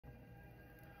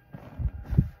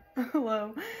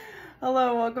Hello.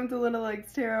 Hello, welcome to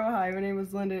Lindalikestarot. Hi, my name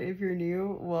is Linda. If you're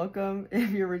new, welcome.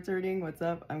 If you're returning, what's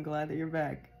up? I'm glad that you're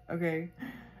back. Okay.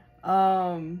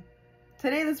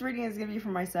 Today this reading is going to be for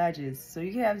my Sagittarius. So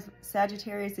you can have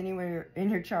Sagittarius anywhere in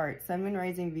your chart. Sun, Moon,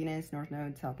 Rising, Venus, North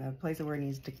Node, South Node, place of where it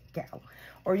needs to go.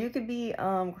 Or you could be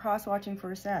cross-watching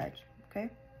for a Sag. Okay.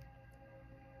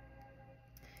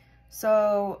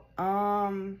 So,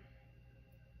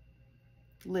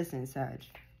 listen, Sag.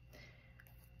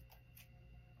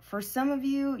 For some of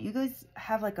you, you guys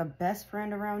have like a best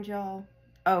friend around y'all.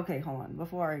 Oh, okay, hold on.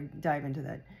 Before I dive into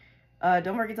that,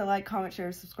 don't forget to like, comment,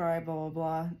 share, subscribe, blah, blah,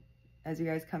 blah. As you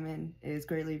guys come in, it is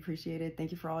greatly appreciated.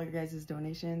 Thank you for all your guys'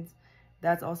 donations.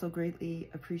 That's also greatly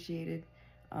appreciated.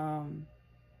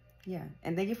 Yeah,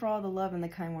 and thank you for all the love and the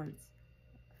kind words.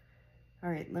 All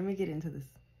right, let me get into this.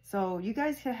 So you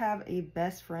guys could have a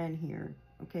best friend here,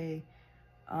 okay?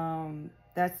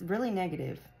 That's really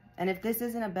negative. And if this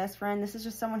isn't a best friend, this is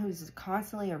just someone who's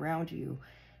constantly around you.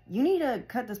 You need to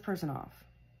cut this person off.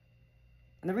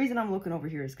 And the reason I'm looking over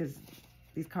here is because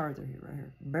these cards are here, right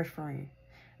here. Best friend.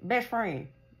 Best friend.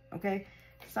 Okay?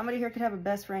 Somebody here could have a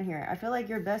best friend here. I feel like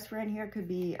your best friend here could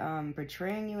be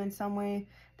betraying you in some way.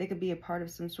 They could be a part of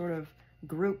some sort of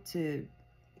group to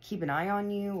keep an eye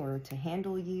on you or to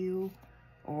handle you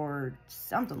or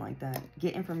something like that.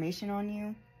 Get information on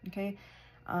you. Okay?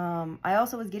 I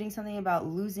also was getting something about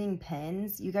losing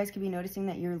pens. You guys could be noticing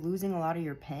that you're losing a lot of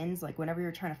your pens. Like whenever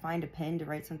you're trying to find a pen to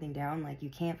write something down, like you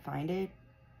can't find it.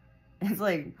 It's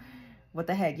like, what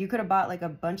the heck? You could have bought like a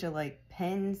bunch of like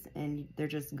pens and they're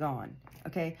just gone.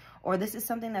 Okay. Or this is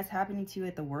something that's happening to you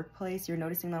at the workplace. You're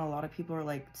noticing that a lot of people are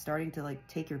like starting to like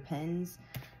take your pens.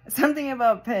 Something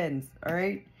about pens. All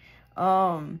right.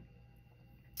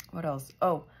 What else?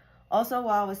 Oh, also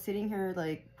while I was sitting here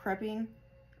like prepping,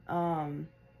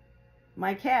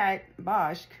 my cat,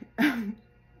 Bosch,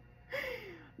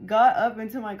 got up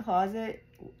into my closet.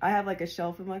 I have like a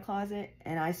shelf in my closet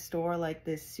and I store like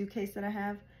this suitcase that I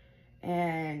have,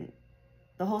 and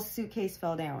the whole suitcase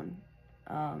fell down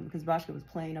because Boschka was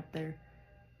playing up there.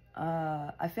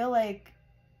 I feel like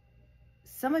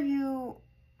some of you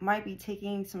might be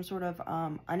taking some sort of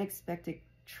unexpected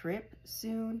trip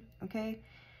soon, okay?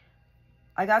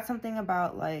 I got something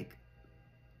about like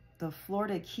the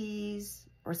Florida Keys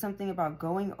or something about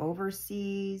going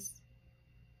overseas.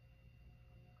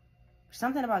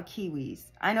 Something about kiwis.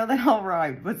 I know that all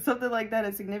rhymed, but something like that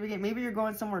is significant. Maybe you're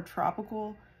going somewhere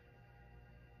tropical,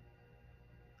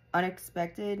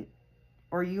 unexpected,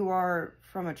 or you are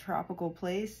from a tropical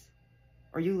place,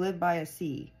 or you live by a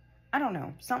sea. I don't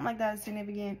know. Something like that is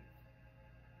significant.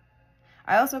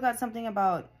 I also got something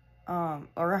about,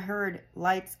 or I heard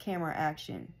lights, camera,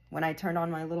 action when I turned on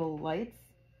my little lights.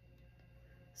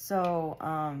 So,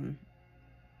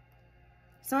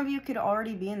 some of you could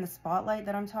already be in the spotlight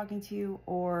that I'm talking to,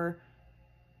 or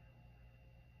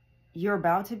you're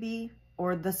about to be,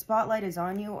 or the spotlight is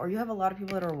on you, or you have a lot of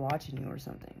people that are watching you or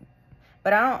something.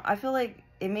 But I feel like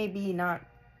it may be not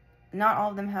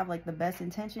all of them have like the best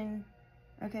intention,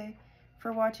 okay,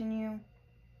 for watching you.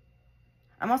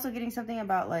 I'm also getting something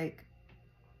about like,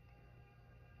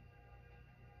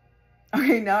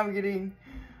 okay, now I'm getting,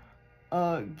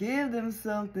 give them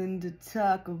something to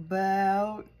talk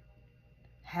about.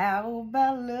 How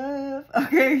about love?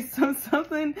 Okay, so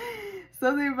something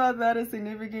about that is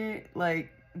significant.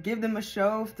 Like, give them a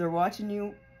show if they're watching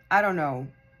you. I don't know.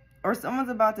 Or someone's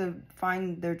about to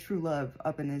find their true love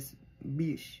up in this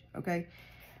beach, okay?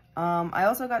 I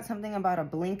also got something about a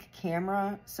blink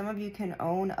camera. Some of you can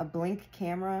own a blink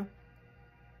camera.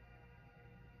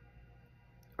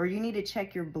 Or you need to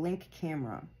check your blink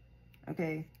camera,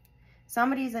 okay?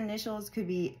 Somebody's initials could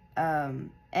be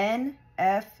N,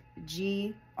 F,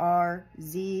 G, R,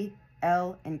 Z,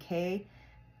 L, and K.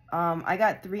 I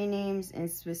got 3 names in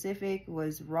specific,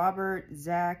 was Robert,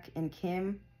 Zach, and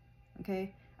Kim.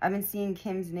 Okay, I've been seeing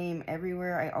Kim's name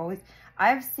everywhere.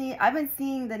 I've been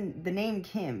seeing the name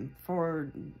Kim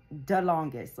for the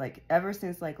longest, like ever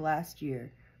since like last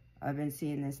year. I've been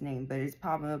seeing this name, but it's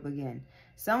popping up again.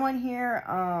 Someone here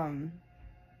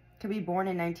could be born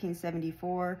in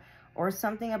 1974, or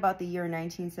something about the year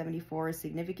 1974 is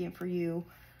significant for you.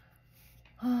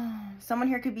 Someone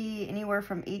here could be anywhere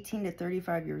from 18 to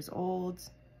 35 years old.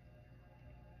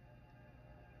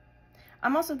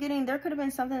 I'm also getting, there could have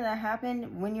been something that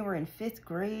happened when you were in 5th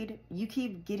grade. You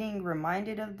keep getting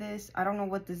reminded of this. I don't know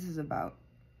what this is about.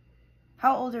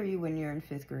 How old are you when you're in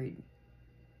 5th grade?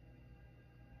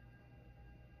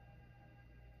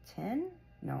 10?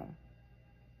 No.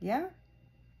 Yeah?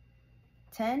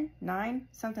 10? 9?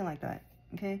 Something like that.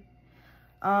 Okay?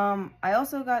 I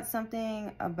also got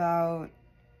something about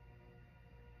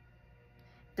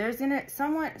there's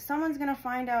someone's gonna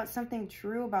find out something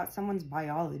true about someone's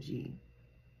biology.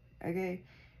 Okay?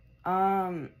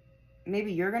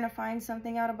 Maybe you're gonna find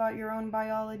something out about your own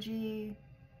biology.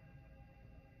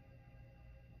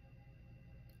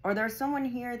 Or there's someone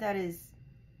here that is...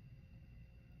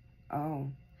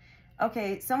 Oh.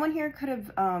 Okay, someone here could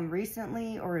have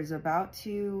recently or is about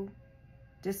to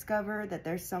discover that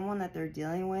there's someone that they're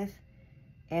dealing with,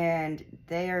 and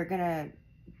they are gonna...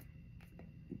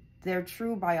 Their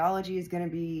true biology is gonna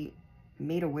be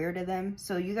made aware to them.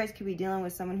 So you guys could be dealing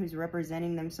with someone who's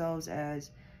representing themselves as...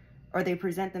 Or they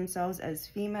present themselves as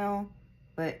female,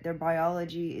 but their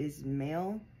biology is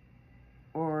male.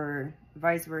 Or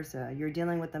vice versa. You're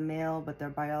dealing with a male, but their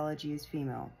biology is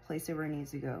female. Place it where it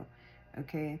needs to go.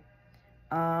 Okay?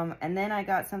 And then I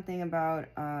got something about...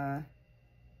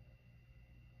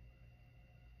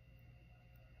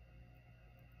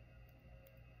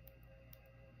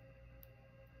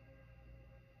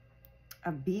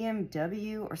 a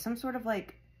BMW or some sort of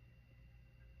like...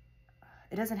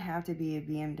 It doesn't have to be a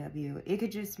BMW. It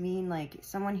could just mean like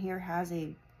someone here has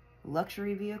a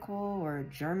luxury vehicle or a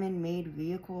German-made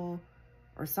vehicle,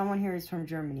 or someone here is from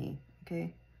Germany,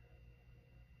 okay?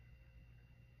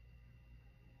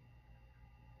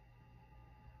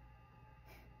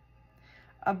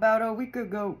 About a week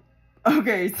ago.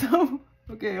 Okay, so...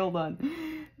 Okay, hold on.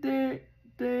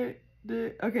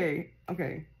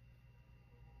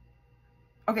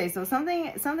 Okay, so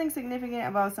something significant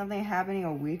about something happening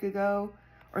a week ago,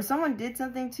 or someone did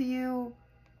something to you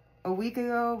a week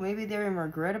ago. Maybe they're in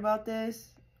regret about this,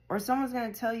 or someone's going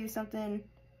to tell you something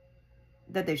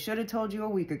that they should have told you a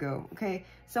week ago, okay?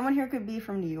 Someone here could be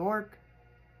from New York.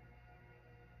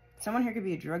 Someone here could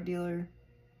be a drug dealer.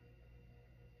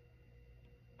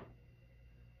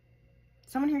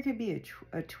 Someone here could be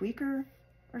a tweaker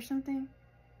or something.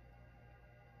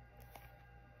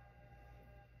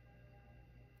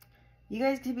 You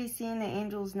guys could be seeing the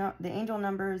angel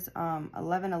numbers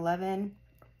 1111,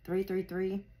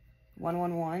 333,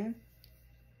 111,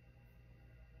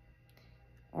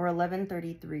 or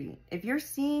 1133. If you're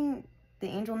seeing the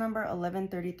angel number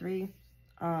 1133,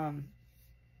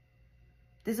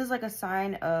 this is like a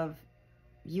sign of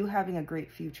you having a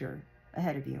great future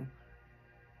ahead of you.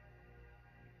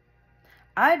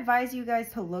 I advise you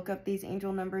guys to look up these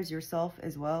angel numbers yourself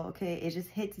as well, okay? It just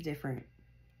hits different.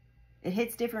 It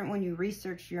hits different when you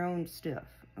research your own stuff,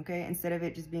 okay? Instead of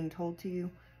it just being told to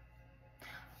you.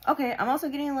 Okay, I'm also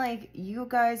getting like you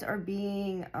guys are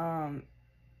being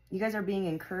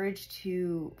encouraged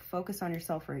to focus on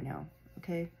yourself right now,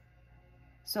 okay?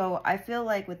 So I feel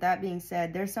like with that being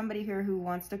said, there's somebody here who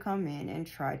wants to come in and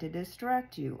try to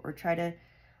distract you or try to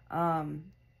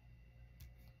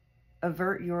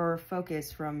avert your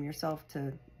focus from yourself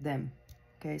to them,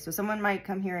 okay? So someone might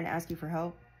come here and ask you for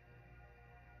help.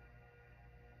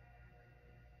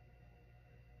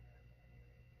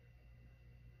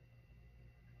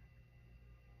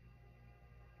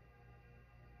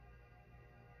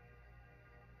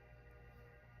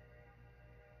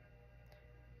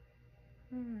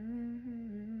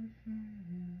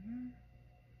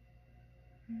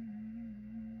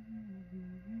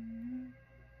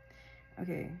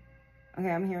 Okay,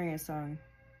 I'm hearing a song.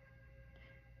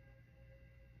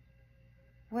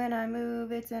 When I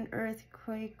move, it's an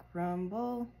earthquake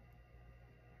rumble.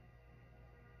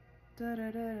 Da da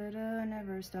da da da,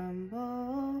 never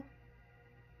stumble.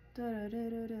 Da da da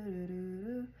da da da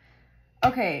da.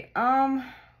 Okay,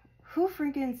 who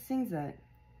freaking sings that?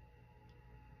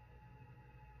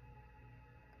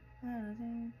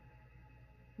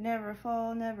 Never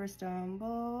fall, never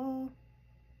stumble.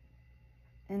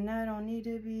 And I don't need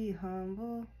to be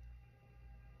humble.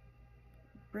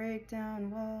 Break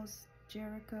down walls,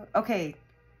 Jericho. Okay.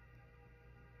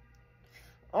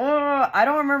 Oh, I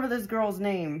don't remember this girl's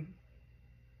name.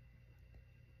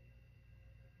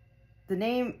 The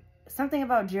name, something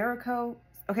about Jericho.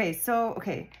 Okay, so,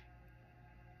 okay.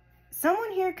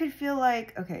 Someone here could feel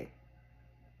like, okay.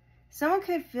 Someone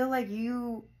could feel like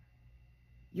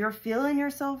you're feeling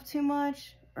yourself too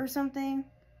much or something.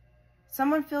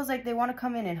 Someone feels like they want to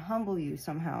come in and humble you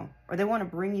somehow, or they want to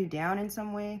bring you down in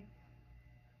some way.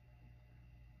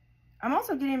 I'm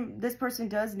also getting, this person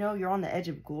does know you're on the edge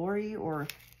of glory, or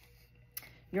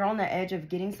you're on the edge of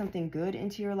getting something good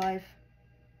into your life.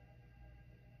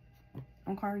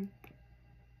 Okay.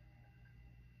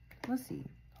 Let's see.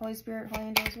 Holy Spirit, Holy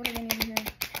Angels, what do they need here?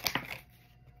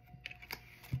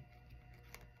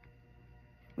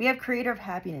 We have creator of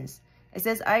happiness. It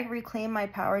says, I reclaim my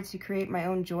power to create my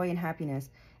own joy and happiness.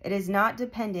 It is not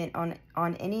dependent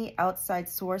on any outside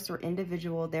source or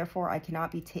individual. Therefore, it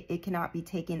cannot be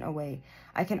taken away.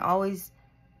 I can always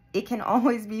it can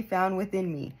always be found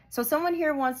within me. So someone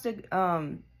here wants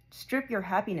to strip your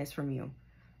happiness from you.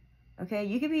 Okay,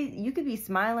 you could be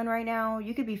smiling right now.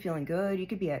 You could be feeling good. You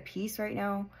could be at peace right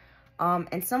now.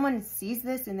 And someone sees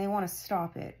this and they want to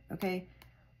stop it. Okay.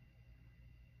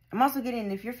 I'm also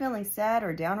getting, if you're feeling sad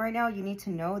or down right now, you need to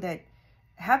know that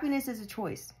happiness is a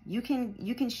choice. You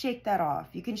can shake that off.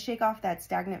 You can shake off that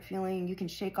stagnant feeling. You can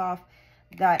shake off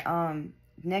that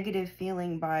negative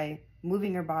feeling by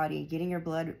moving your body, getting your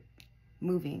blood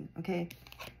moving, okay?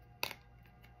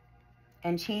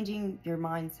 And changing your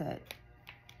mindset.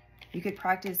 You could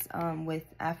practice with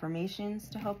affirmations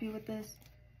to help you with this,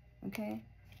 okay?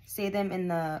 Say them in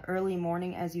the early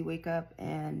morning as you wake up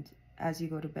and as you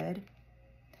go to bed.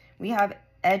 We have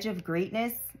edge of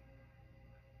greatness.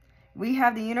 We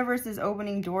have the universe is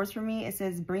opening doors for me. It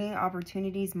says bringing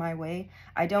opportunities my way.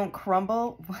 I don't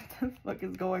crumble. What the fuck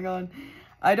is going on?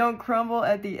 I don't crumble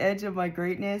at the edge of my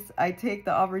greatness. I take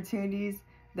the opportunities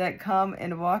that come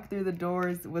and walk through the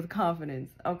doors with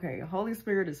confidence. Okay, Holy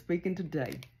Spirit is speaking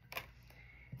today.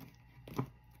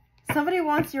 Somebody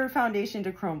wants your foundation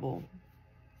to crumble.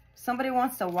 Somebody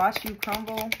wants to watch you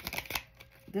crumble.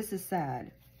 This is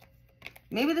sad.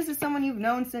 Maybe this is someone you've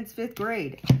known since 5th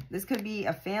grade. This could be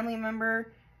a family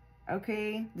member,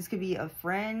 okay? This could be a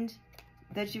friend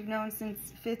that you've known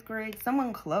since 5th grade.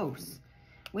 Someone close.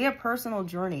 We have personal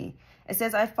journey. It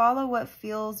says, I follow what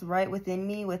feels right within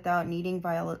me without needing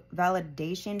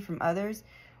validation from others.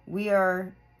 We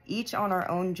are each on our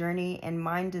own journey, and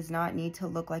mine does not need to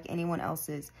look like anyone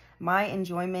else's. My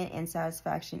enjoyment and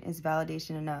satisfaction is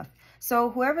validation enough. So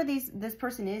whoever this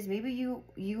person is, maybe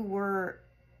you were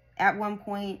at one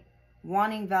point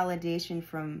wanting validation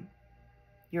from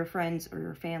your friends or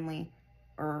your family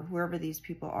or whoever these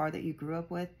people are that you grew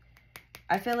up with.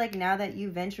 I feel like now that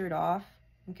you ventured off,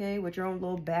 okay, with your own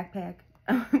little backpack,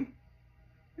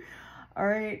 all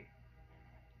right,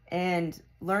 and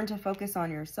learn to focus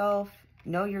on yourself,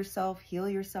 know yourself, heal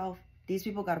yourself. These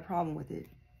people got a problem with it,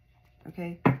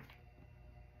 okay?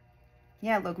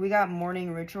 Yeah, look, we got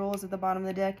morning rituals at the bottom of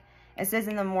the deck. It says,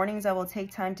 in the mornings, I will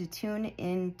take time to tune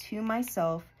into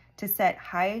myself to set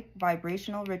high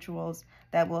vibrational rituals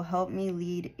that will help me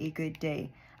lead a good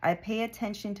day. I pay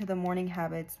attention to the morning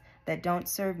habits that don't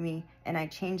serve me, and I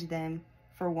change them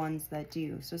for ones that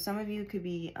do. So some of you could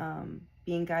be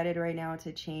being guided right now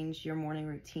to change your morning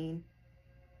routine.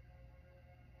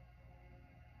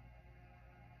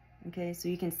 Okay, so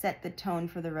you can set the tone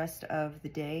for the rest of the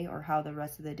day or how the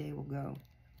rest of the day will go.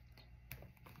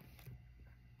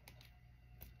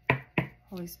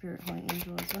 Holy Spirit, Holy Angels,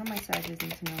 what do my Sagittarius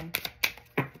need to know?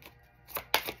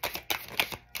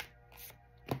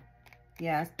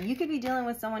 Yeah, you could be dealing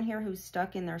with someone here who's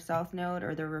stuck in their South Node,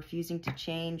 or they're refusing to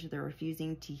change, they're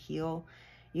refusing to heal.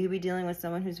 You could be dealing with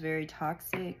someone who's very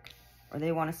toxic, or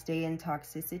they want to stay in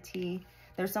toxicity.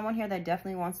 There's someone here that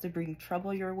definitely wants to bring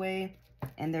trouble your way,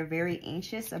 and they're very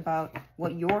anxious about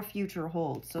what your future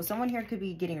holds. So someone here could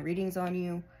be getting readings on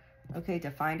you, okay, to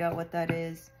find out what that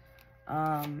is.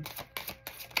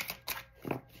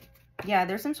 Yeah,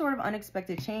 there's some sort of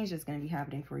unexpected change that's going to be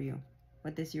happening for you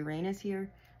with this Uranus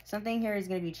here. Something here is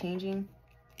going to be changing.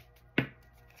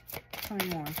 Tell me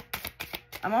more.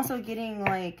 I'm also getting,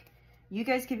 like, you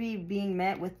guys could be being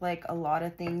met with, like, a lot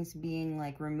of things being,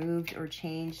 like, removed or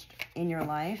changed in your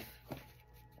life.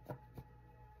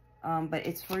 But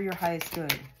it's for your highest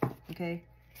good, okay?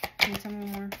 Can you tell me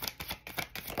more?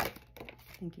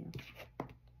 Thank you.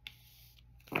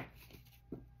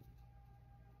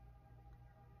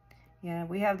 Yeah,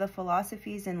 we have the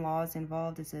philosophies and laws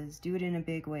involved. It says, do it in a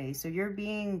big way. So you're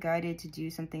being guided to do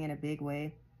something in a big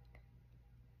way.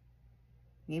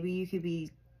 Maybe you could be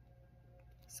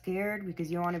scared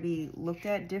because you want to be looked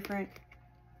at different.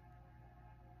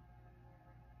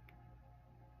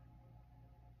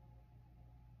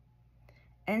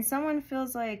 And someone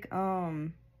feels like,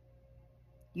 someone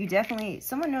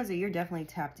knows that you're definitely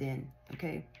tapped in,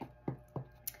 okay?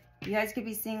 You guys could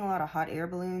be seeing a lot of hot air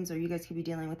balloons, or you guys could be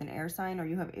dealing with an air sign, or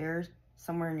you have air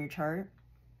somewhere in your chart.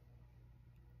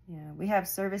 Yeah, we have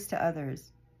service to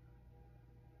others.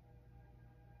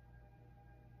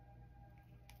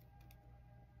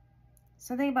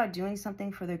 Something about doing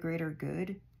something for the greater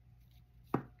good.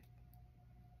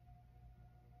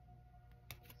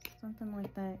 Something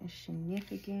like that is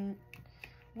significant.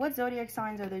 What zodiac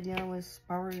signs are they dealing with?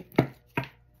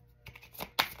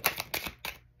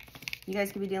 You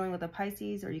guys could be dealing with a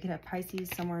Pisces, or you could have Pisces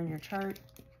somewhere in your chart.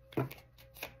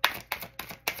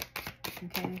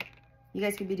 Okay. You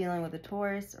guys could be dealing with a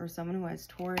Taurus, or someone who has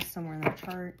Taurus somewhere in their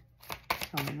chart.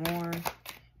 Tell me more.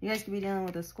 You guys could be dealing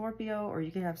with a Scorpio, or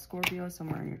you could have Scorpio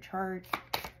somewhere in your chart.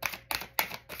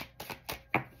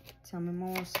 Tell me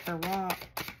more, Spirit.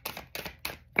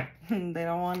 They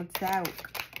don't want to talk.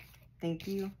 Thank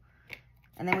you.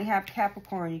 And then we have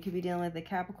Capricorn. You could be dealing with a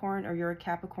Capricorn, or you're a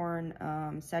Capricorn,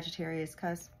 Sagittarius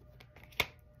cusp.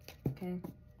 Okay.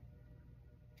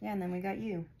 Yeah, and then we got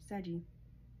you, Saggy.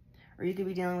 Or you could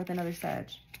be dealing with another Sag.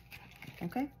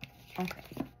 Okay? Okay.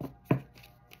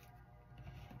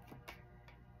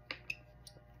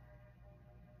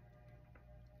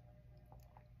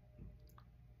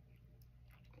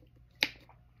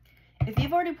 If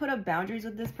you've already put up boundaries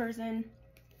with this person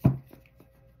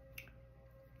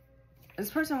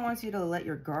wants you to let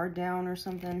your guard down or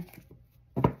something.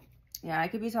 Yeah, I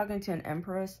could be talking to an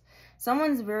Empress.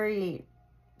 Someone's very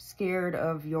scared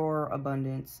of your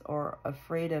abundance, or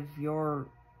afraid of you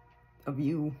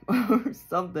or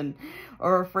something,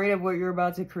 or afraid of what you're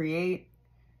about to create.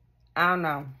 I don't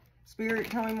know. Spirit,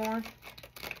 tell me more.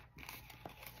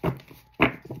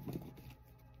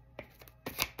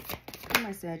 What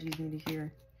my Saggies need to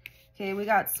hear? Okay, we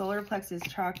got solar plexus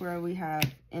chakra. We have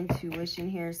intuition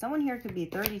here. Someone here could be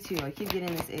 32. I keep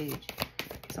getting this age.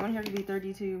 Someone here could be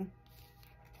 32.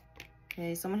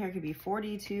 Okay, someone here could be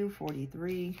 42,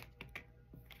 43,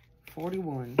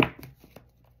 41.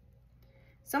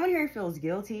 Someone here feels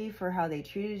guilty for how they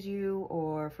treated you,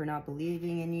 or for not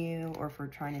believing in you, or for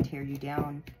trying to tear you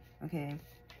down. Okay.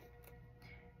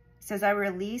 It says, I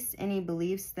release any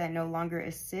beliefs that no longer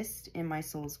assist in my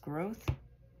soul's growth.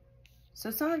 So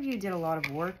some of you did a lot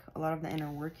of work, a lot of the inner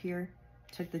work here,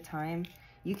 took the time.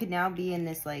 You could now be in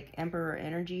this like Emperor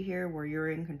energy here, where you're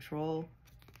in control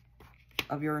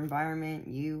of your environment,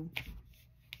 you,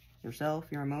 yourself,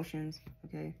 your emotions,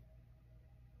 okay?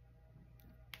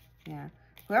 Yeah.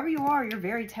 Whoever you are, you're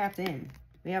very tapped in.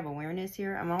 We have awareness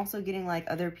here. I'm also getting like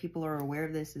other people are aware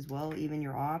of this as well, even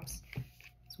your ops.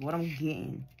 That's what I'm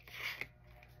getting.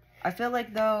 I feel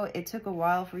like though it took a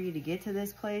while for you to get to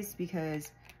this place,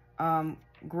 because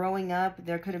growing up,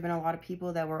 there could have been a lot of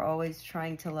people that were always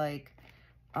trying to like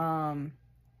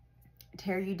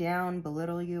tear you down,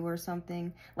 belittle you or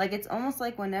something. Like, it's almost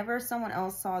like whenever someone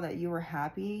else saw that you were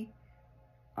happy,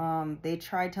 they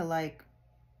tried to like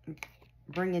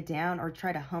bring it down or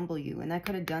try to humble you, and that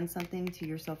could have done something to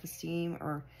your self-esteem,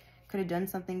 or could have done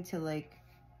something to like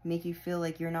make you feel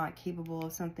like you're not capable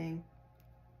of something.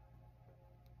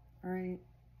 All right.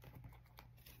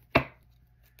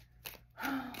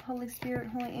 Holy Spirit,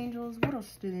 Holy Angels, what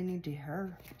else do they need to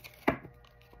hear?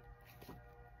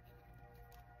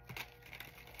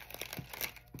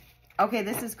 Okay,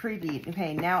 this is creepy.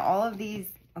 Okay, now all of these,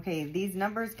 okay, these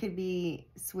numbers could be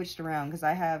switched around, because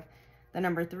I have the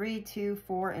number 3, 2,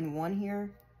 4, and 1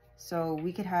 here. So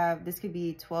we could have, this could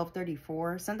be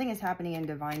 1234. Something is happening in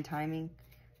divine timing.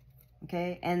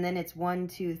 Okay, and then it's 1,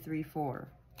 2, 3, 4.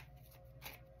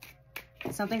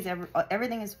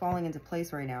 Everything is falling into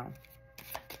place right now.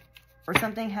 Or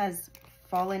something has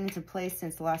fallen into place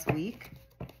since last week.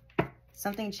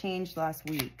 Something changed last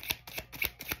week.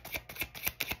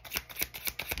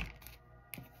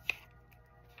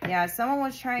 Yeah, someone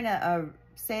was trying to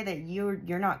say that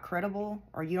you're not credible,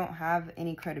 or you don't have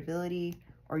any credibility,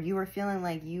 or you were feeling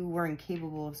like you were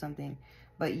incapable of something.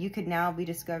 But you could now be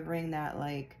discovering that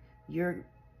like you're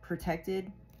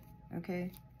protected.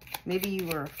 Okay, maybe you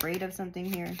were afraid of something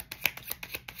here.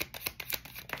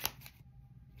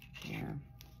 Yeah,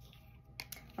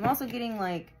 I'm also getting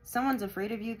like someone's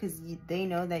afraid of you because they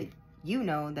know that you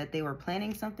know that they were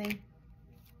planning something.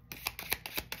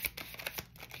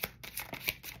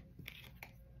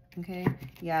 Okay,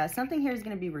 yeah, something here is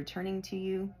going to be returning to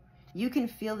you. You can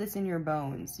feel this in your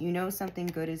bones. You know something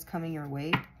good is coming your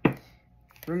way.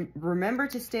 Remember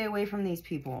to stay away from these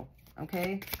people,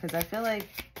 okay? Because I feel like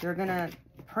they're going to,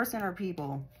 person or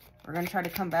people, are going to try to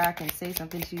come back and say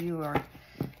something to you, or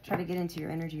try to get into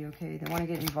your energy, okay? They want to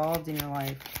get involved in your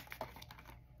life.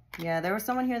 Yeah, there was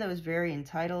someone here that was very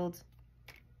entitled.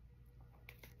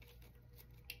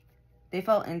 They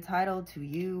felt entitled to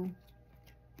you.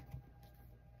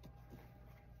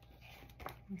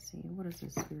 Let's see, what is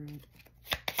this spirit?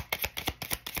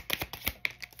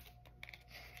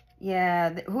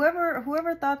 Yeah,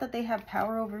 whoever thought that they have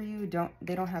power over you,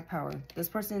 they don't have power. This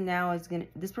person now is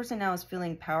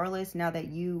feeling powerless now that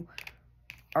you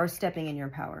are stepping in your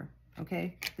power.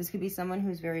 Okay? This could be someone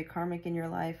who's very karmic in your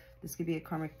life. This could be a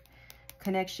karmic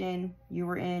connection you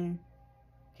were in.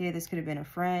 Okay, this could have been a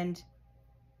friend.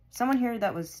 Someone here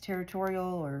that was territorial,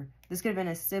 or this could have been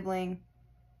a sibling.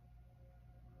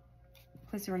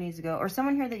 Place where it needs to go, or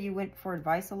someone here that you went for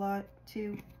advice a lot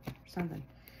to, or something.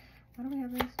 Why do we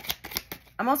have this?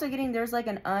 I'm also getting there's like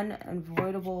an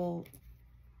unavoidable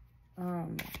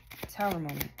tower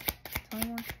moment. Tell me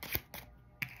more.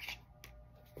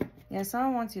 Yeah,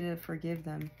 someone wants you to forgive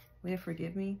them. Will you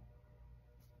forgive me?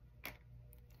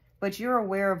 But you're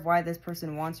aware of why this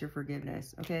person wants your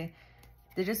forgiveness, okay?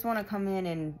 They just want to come in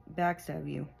and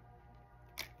backstab you.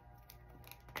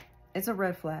 It's a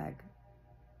red flag.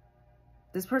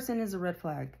 This person is a red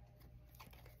flag.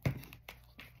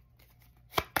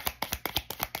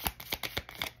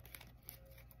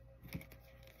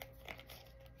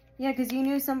 Yeah, because you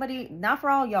knew somebody, not for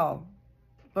all y'all,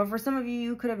 but for some of you,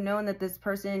 you could have known that this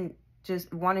person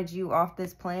just wanted you off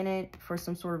this planet for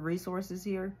some sort of resources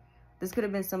here. This could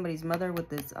have been somebody's mother with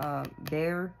this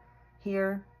bear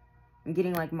here. I'm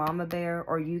getting like mama bear,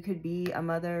 or you could be a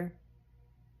mother.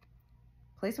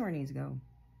 Place where it needs to go.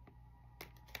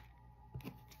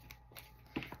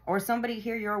 Or somebody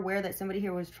here, you're aware that somebody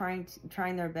here was trying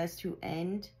their best to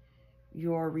end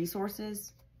your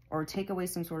resources or take away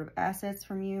some sort of assets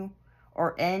from you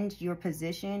or end your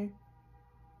position.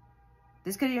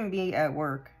 This could even be at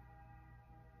work.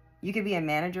 You could be a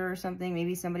manager or something.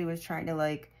 Maybe somebody was trying to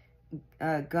like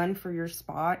gun for your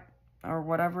spot or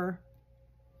whatever.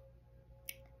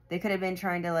 They could have been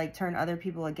trying to like turn other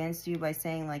people against you by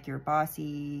saying like you're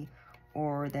bossy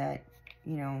or that,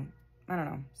 you know, I don't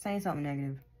know, saying something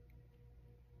negative.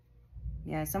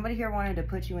 Yeah, somebody here wanted to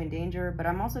put you in danger, but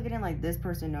I'm also getting like this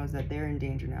person knows that they're in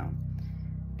danger now.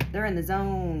 They're in the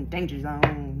zone, danger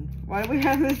zone. Why do we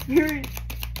have this spirit?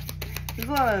 There's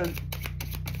a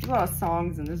lot of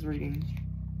songs in this reading.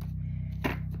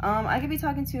 I could be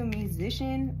talking to a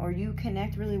musician, or you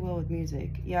connect really well with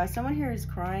music. Yeah, someone here is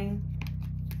crying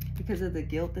because of the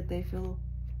guilt that they feel.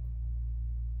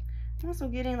 I'm also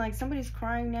getting like somebody's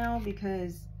crying now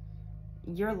because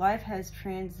your life has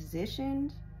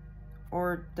transitioned,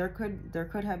 or there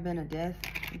could have been a death,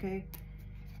 okay?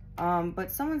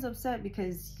 But someone's upset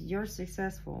because you're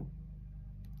successful,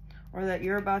 or that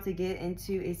you're about to get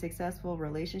into a successful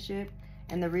relationship.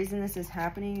 And the reason this is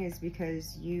happening is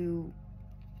because you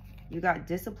got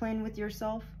disciplined with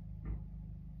yourself,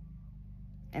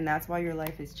 and that's why your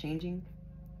life is changing,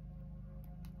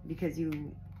 because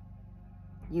you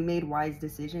made wise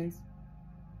decisions.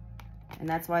 And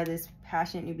that's why this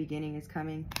passionate new beginning is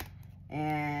coming.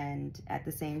 And at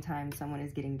the same time, someone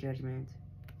is getting judgment,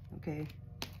 okay?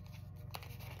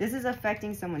 This is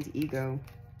affecting someone's ego.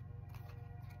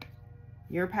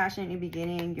 Your passionate new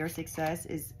beginning, your success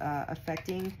is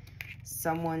affecting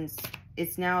someone's,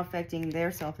 it's now affecting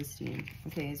their self-esteem,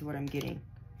 okay, is what I'm getting.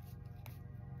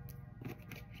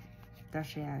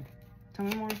 That's sad. Tell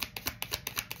me more.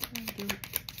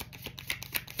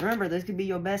 Remember, this could be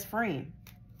your best friend.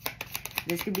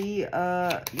 This could be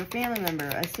your family member,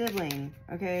 a sibling,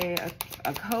 okay,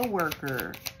 a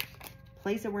co-worker,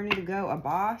 place that where you need to go, a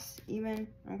boss even,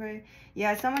 okay?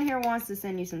 Yeah, someone here wants to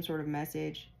send you some sort of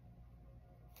message.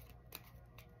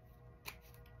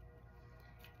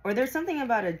 Or there's something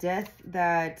about a death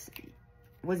that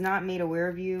was not made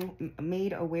aware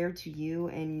to you,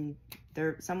 and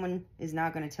someone is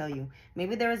not going to tell you.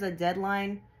 Maybe there was a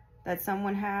deadline that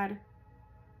someone had.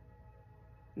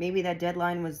 Maybe that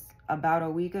deadline was about a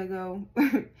week ago,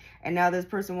 and now this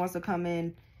person wants to come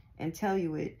in and tell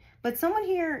you it. But someone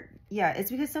here, yeah,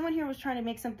 it's because someone here was trying to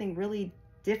make something really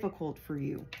difficult for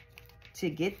you to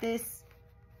get this.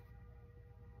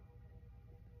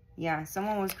 Yeah,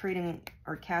 someone was creating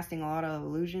or casting a lot of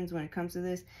illusions when it comes to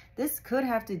this. This could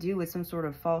have to do with some sort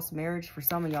of false marriage for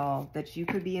some of y'all that you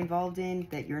could be involved in,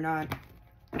 that you're not.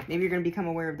 Maybe you're going to become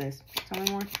aware of this. Tell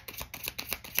me more.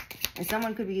 And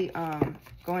someone could be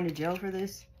going to jail for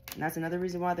this. And that's another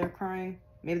reason why they're crying.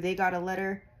 Maybe they got a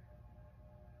letter.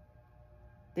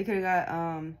 They could have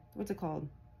got, what's it called?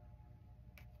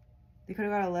 They could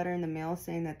have got a letter in the mail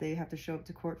saying that they have to show up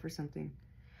to court for something.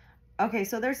 Okay,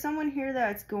 so there's someone here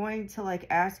that's going to, like,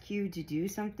 ask you to do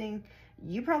something.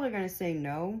 You're probably going to say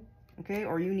no, okay?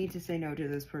 Or you need to say no to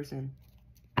this person,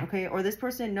 okay? Or this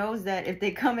person knows that if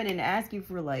they come in and ask you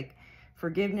for, like,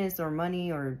 forgiveness or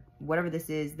money or whatever this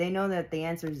is, they know that the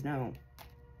answer is no.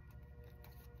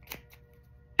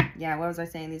 Yeah, what was I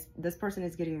saying? This person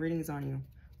is getting readings on you.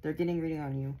 They're getting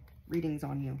readings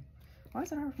on you. Why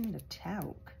is it hard for me to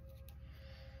talk?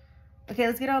 Okay,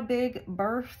 let's get out big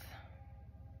birth.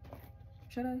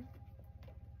 Should I?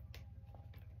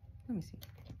 Let me see.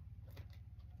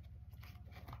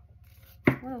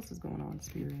 What else is going on,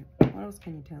 Spirit? What else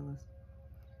can you tell us?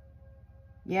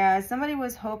 Yeah, somebody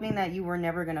was hoping that you were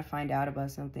never going to find out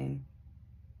about something.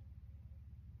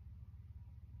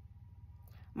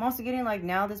 I'm also getting like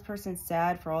now this person's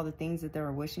sad for all the things that they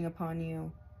were wishing upon you.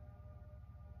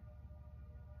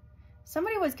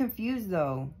 Somebody was confused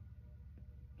though.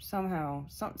 Somehow.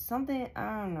 Something,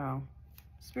 I don't know.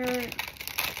 Spirit,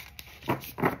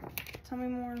 tell me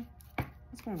more.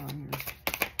 What's going on here?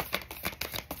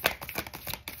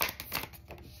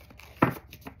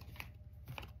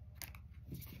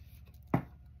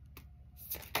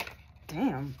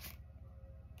 Damn.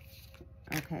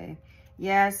 Okay.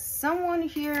 Yeah, someone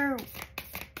here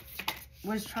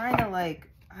was trying to, like,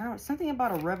 I don't know, something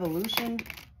about a revolution.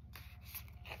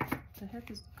 What the heck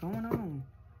is going on?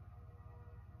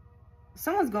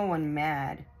 Someone's going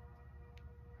mad.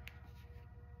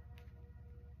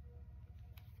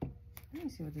 Let me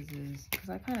see what this is, because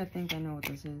I kind of think I know what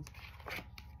this is.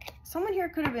 Someone here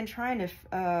could have been trying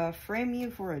to frame you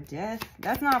for a death.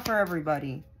 That's not for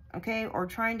everybody, okay? Or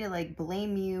trying to, like,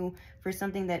 blame you for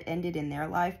something that ended in their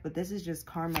life, but this is just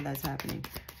karma that's happening.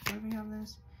 Where do we have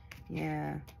this?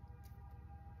 Yeah.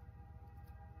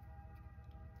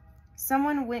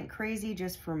 Someone went crazy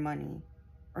just for money.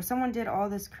 Or someone did all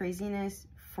this craziness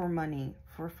for money,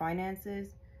 for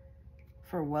finances,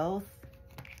 for wealth.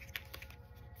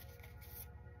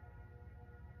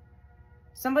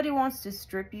 Somebody wants to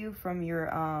strip you from your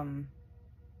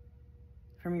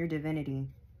divinity.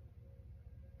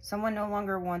 Someone no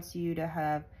longer wants you to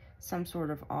have some sort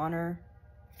of honor,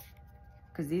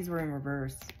 because these were in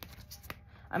reverse.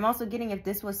 I'm also getting if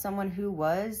this was someone who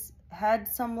had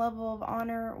some level of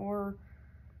honor or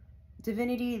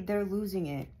divinity, they're losing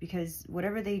it, because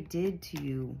whatever they did to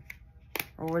you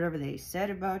or whatever they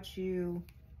said about you,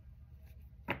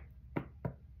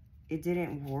 it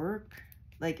didn't work.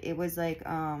 Like, it was like,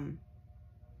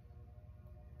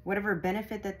 whatever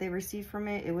benefit that they received from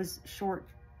it, it was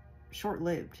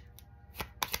short-lived.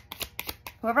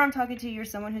 Whoever I'm talking to, you're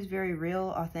someone who's very real,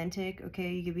 authentic,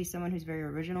 okay? You could be someone who's very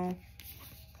original.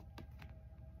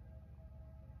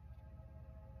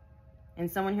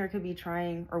 And someone here could be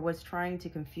trying, or was trying to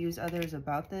confuse others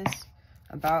about this,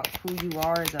 about who you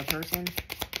are as a person.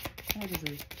 What is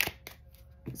this?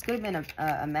 This could have been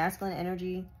a masculine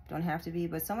energy. Don't have to be,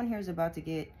 but someone here is about to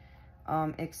get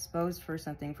exposed for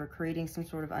something, for creating some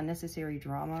sort of unnecessary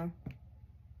drama.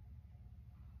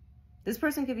 This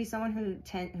person could be someone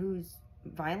who's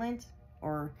violent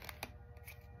or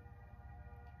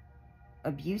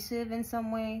abusive in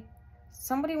some way.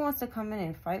 Somebody wants to come in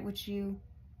and fight with you.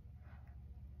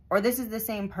 Or this is the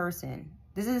same person.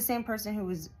 This is the same person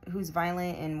who's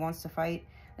violent and wants to fight.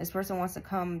 This person wants to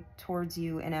come towards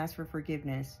you and ask for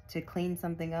forgiveness, to clean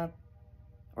something up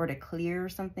or to clear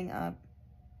something up.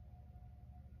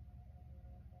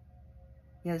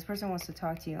 Yeah, this person wants to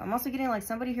talk to you. I'm also getting like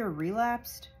somebody here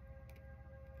relapsed.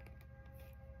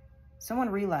 Someone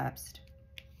relapsed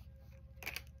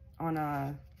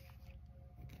on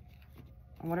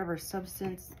whatever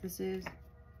substance this is.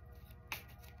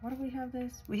 What do we have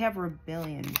this? We have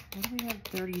rebellion. What do we have?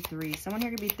 33. Someone here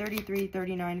could be 33,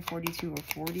 39, 42, or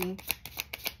 40.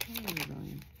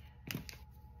 Rebellion.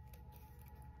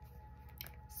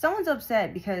 Someone's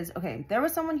upset because, okay, there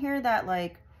was someone here that,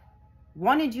 like,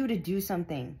 wanted you to do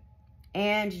something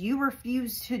and you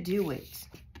refused to do it.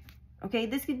 Okay,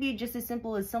 this could be just as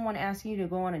simple as someone asking you to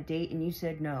go on a date and you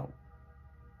said no.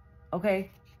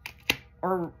 Okay?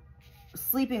 Or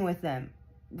sleeping with them.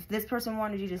 If this person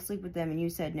wanted you to sleep with them and you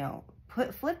said no,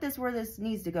 flip this where this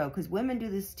needs to go, because women do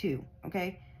this too,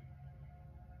 okay?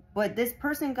 But this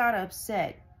person got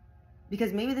upset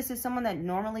because maybe this is someone that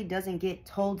normally doesn't get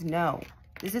told no.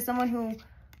 This is someone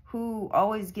who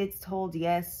always gets told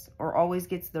yes or always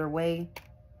gets their way.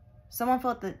 Someone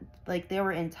felt that like they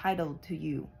were entitled to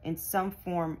you in some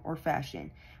form or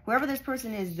fashion. Whoever this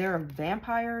person is, they're a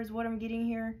vampire is what I'm getting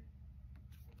here.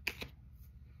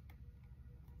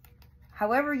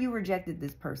 However you rejected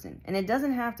this person, and it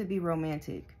doesn't have to be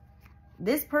romantic.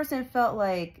 This person felt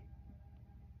like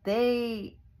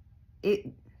they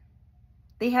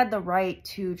had the right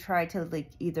to try to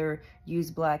like either use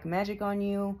black magic on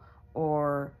you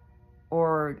or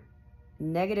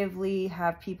negatively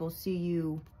have people see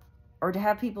you, or to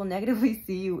have people negatively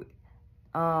see you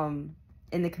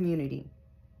in the community.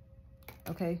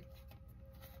 Okay?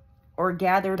 Or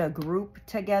gathered a group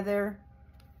together.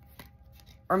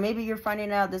 Or maybe you're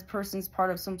finding out this person's part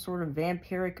of some sort of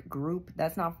vampiric group.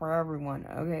 That's not for everyone,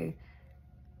 okay?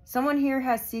 Someone here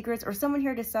has secrets, or someone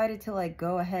here decided to like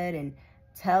go ahead and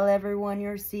tell everyone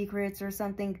your secrets or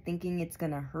something, thinking it's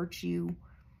gonna hurt you.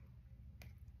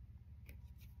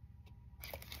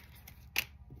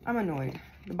 I'm annoyed.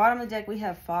 The bottom of the deck, we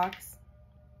have Fox.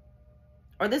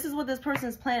 Or this is what this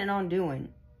person's planning on doing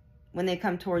when they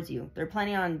come towards you. They're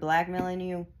planning on blackmailing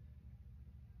you.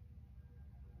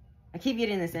 I keep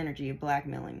getting this energy of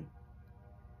blackmailing.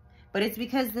 But it's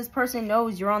because this person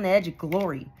knows you're on the edge of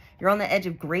glory. You're on the edge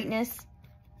of greatness.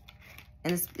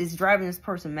 And it's driving this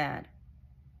person mad.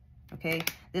 Okay?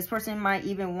 This person might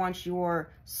even want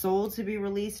your soul to be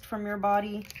released from your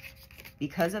body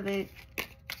because of it.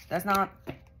 That's not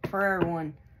for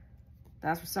everyone.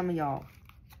 That's for some of y'all.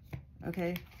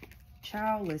 Okay?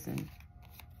 Child, listen.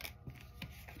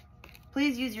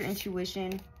 Please use your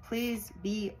intuition. Please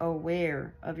be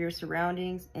aware of your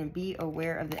surroundings and be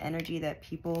aware of the energy that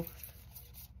people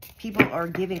are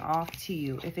giving off to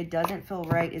you. If it doesn't feel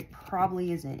right, it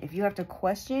probably isn't. If you have to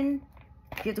question,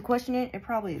 it, it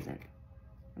probably isn't.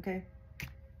 Okay?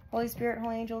 Holy Spirit,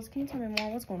 Holy Angels, can you tell me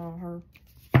more? What's going on with her?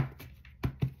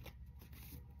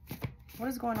 What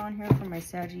is going on here for my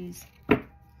Saggies?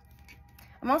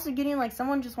 I'm also getting like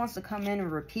someone just wants to come in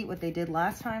and repeat what they did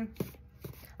last time.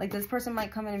 Like this person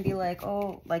might come in and be like,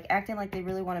 oh, like acting like they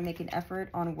really want to make an effort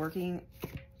on working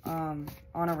on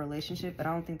a relationship, but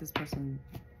I don't think this person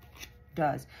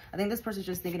does. I think this person's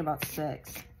just thinking about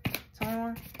sex. Tell me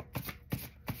more.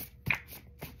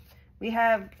 We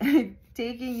have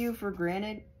taking you for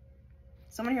granted.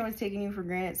 Someone here was taking you for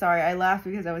granted. Sorry, I laughed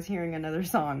because I was hearing another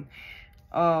song.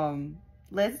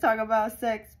 Let's talk about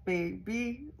sex,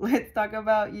 baby. Let's talk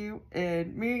about you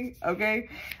and me, okay?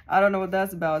 I don't know what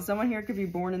that's about. Someone here could be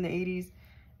born in the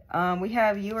 80s. We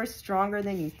have you are stronger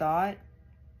than you thought.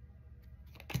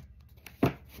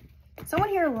 Someone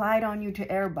here lied on you to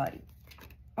everybody.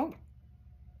 Oh,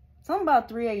 something about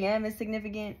 3 a.m. is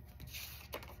significant.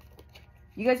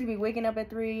 You guys could be waking up at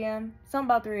 3 a.m. Something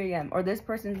about 3 a.m. Or this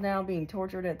person's now being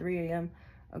tortured at 3 a.m.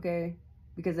 Okay?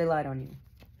 Because they lied on you.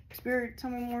 Spirit, tell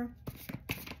me more.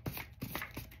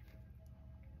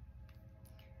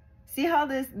 See how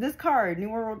this card,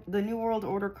 the New World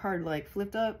Order card, like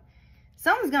flipped up?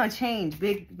 Something's gonna change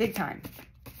big time.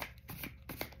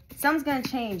 Something's gonna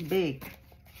change big,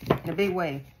 in a big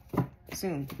way,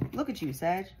 soon. Look at you,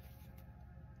 Sag.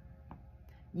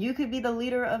 You could be the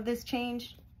leader of this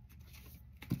change.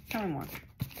 Tell me more.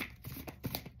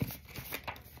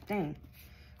 Dang.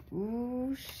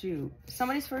 Ooh, shoot.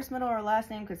 Somebody's first, middle, or last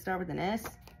name could start with an S.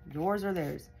 Yours or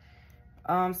theirs.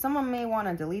 Someone may want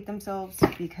to delete themselves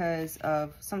because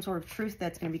of some sort of truth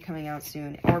that's going to be coming out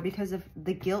soon. Or because of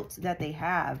the guilt that they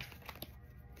have.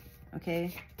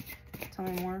 Okay? Tell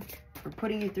me more. For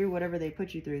putting you through whatever they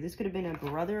put you through. This could have been a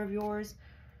brother of yours.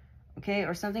 Okay?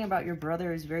 Or something about your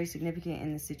brother is very significant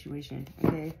in this situation.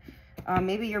 Okay?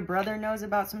 Maybe your brother knows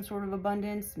about some sort of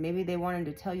abundance. Maybe they wanted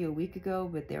to tell you a week ago,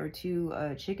 but they were too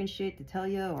chicken shit to tell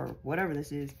you, or whatever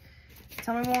this is.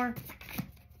 Tell me more.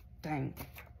 Dang.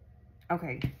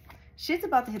 Okay. Shit's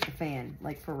about to hit the fan,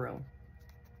 like for real.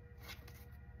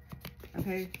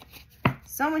 Okay.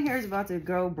 Someone here is about to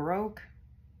go broke.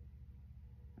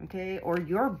 Okay. Or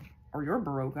you're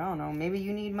broke. I don't know. Maybe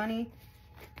you need money.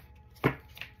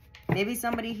 Maybe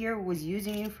somebody here was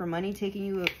using you for money, taking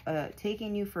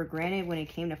you for granted when it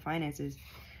came to finances.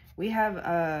 We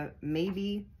have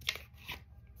maybe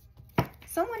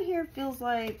someone here feels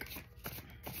like,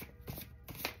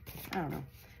 I don't know.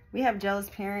 We have jealous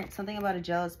parent. Something about a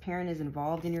jealous parent is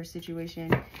involved in your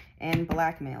situation, and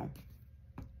blackmail.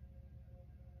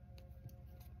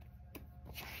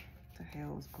 What the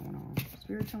hell is going on?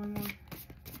 Spirit, tell me more.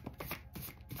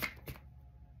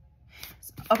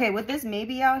 Okay, with this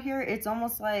maybe out here, it's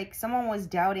almost like someone was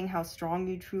doubting how strong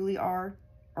you truly are,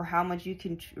 or how much you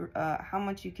can,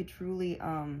 could truly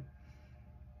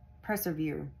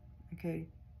persevere. Okay.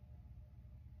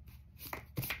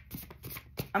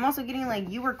 I'm also getting like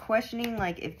you were questioning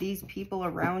like if these people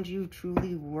around you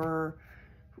truly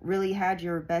really had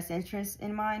your best interests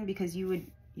in mind, because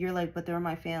you're like, but they're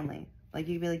my family. Like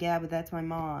you'd be like, yeah, but that's my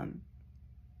mom,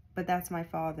 but that's my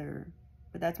father.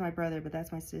 But that's my brother, but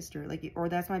that's my sister. Like, or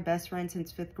that's my best friend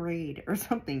since 5th grade or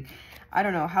something. I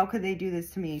don't know. How could they do this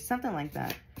to me? Something like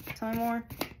that. Tell me more.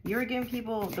 You're giving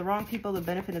the wrong people the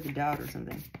benefit of the doubt or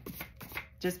something.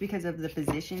 Just because of the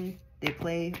position they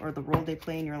play or the role they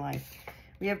play in your life.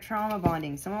 We have trauma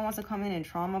bonding. Someone wants to come in and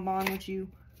trauma bond with you.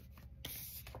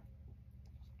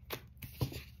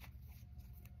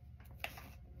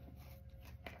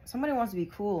 Somebody wants to be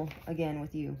cool again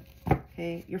with you.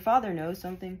 Okay? Your father knows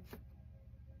something.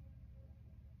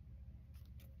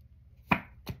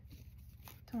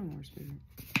 Tell me more, Spirit.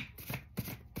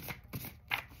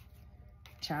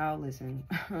 Child, listen.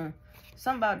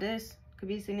 Something about this could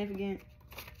be significant.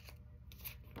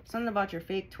 Something about your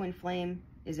fake twin flame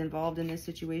is involved in this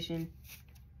situation.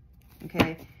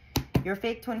 Okay? Your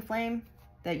fake twin flame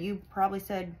that you probably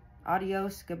said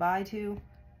adios, goodbye to,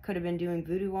 could have been doing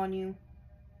voodoo on you.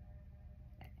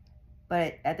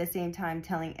 But at the same time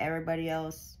telling everybody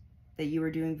else that you were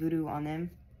doing voodoo on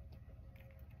them.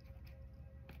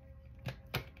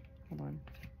 Hold on.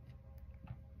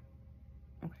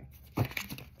 Okay.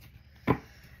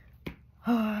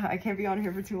 I can't be on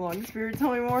here for too long. Spirit,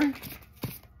 tell me more.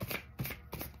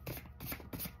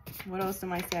 What else do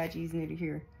my Saggies need to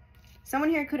hear? Someone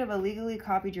here could have illegally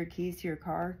copied your keys to your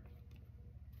car.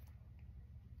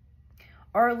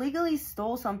 Or illegally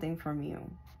stole something from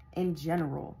you in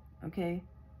general, okay?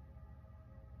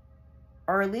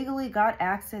 Or illegally got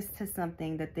access to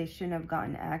something that they shouldn't have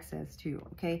gotten access to,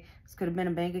 okay? This could have been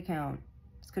a bank account.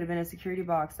 This could have been a security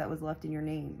box that was left in your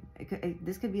name.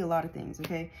 This could be a lot of things,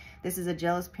 okay? This is a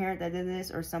jealous parent that did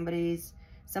this, or somebody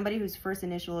whose first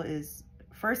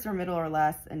or middle or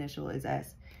last initial is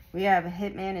S. We have a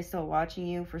hitman is still watching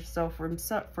you. For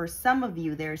some of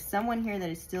you, there's someone here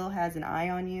that still has an eye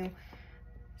on you.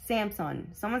 Sam's son.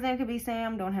 Someone's name could be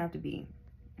Sam, don't have to be.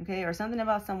 Okay, or something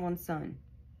about someone's son.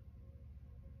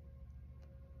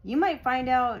 You might find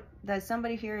out that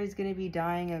somebody here is going to be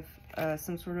dying of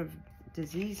some sort of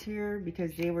disease here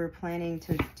because they were planning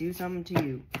to do something to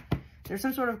you. There's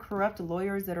some sort of corrupt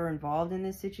lawyers that are involved in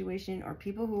this situation, or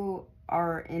people who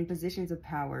are in positions of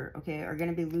power, okay, are going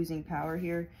to be losing power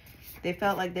here. They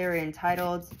felt like they were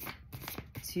entitled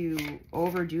to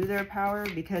overdo their power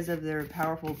because of their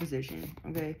powerful position,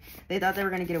 okay? They thought they were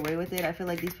going to get away with it. I feel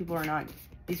like these people are not.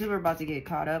 These people are about to get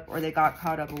caught up, or they got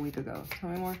caught up a week ago. Tell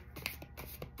me more.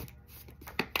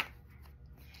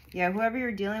 Yeah, whoever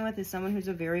you're dealing with is someone who's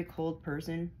a very cold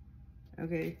person,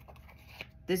 okay?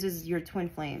 This is your twin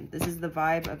flame. This is the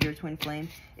vibe of your twin flame.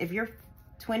 If your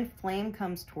twin flame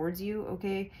comes towards you,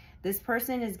 okay, this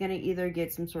person is going to either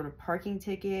get some sort of parking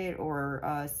ticket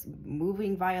or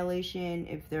moving violation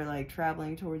if they're like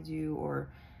traveling towards you, or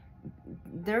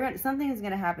something is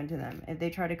going to happen to them if they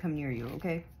try to come near you,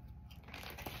 okay?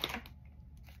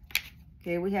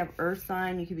 Okay, we have earth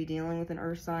sign. You could be dealing with an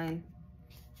earth sign,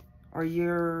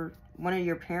 or one of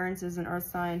your parents is an earth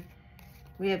sign.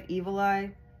 We have evil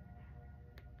eye.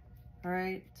 All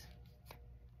right.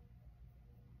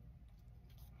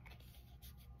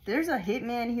 There's a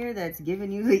hitman here that's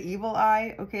giving you the evil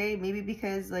eye, okay? Maybe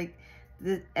because, like,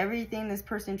 everything this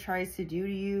person tries to do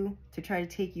to you to try to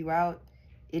take you out,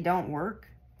 it don't work,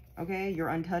 okay? You're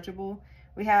untouchable.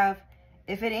 We have,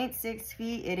 if it ain't 6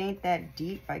 feet, it ain't that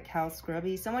deep by Cal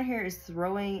Scrubby. Someone here is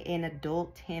throwing an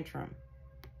adult tantrum.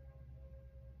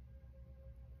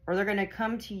 Or they're going to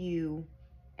come to you,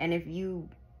 and if you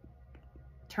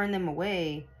turn them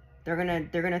away, they're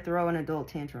gonna throw an adult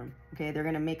tantrum, okay? They're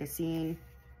gonna make a scene,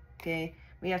 okay?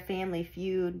 We have family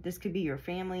feud. This could be your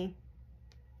family.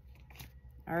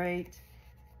 All right,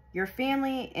 your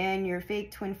family and your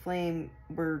fake twin flame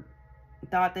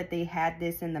thought that they had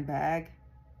this in the bag,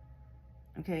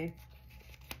 okay?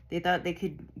 They thought they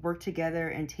could work together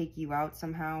and take you out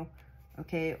somehow,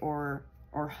 okay? Or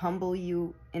humble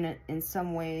you in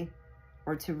some way,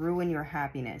 or to ruin your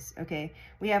happiness, okay?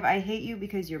 We have, I hate you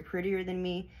because you're prettier than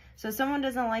me. So someone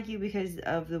doesn't like you because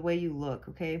of the way you look,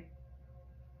 okay?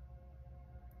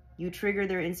 You trigger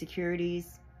their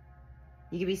insecurities.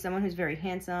 You could be someone who's very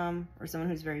handsome, or someone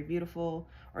who's very beautiful,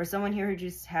 or someone here who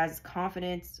just has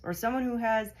confidence, or someone who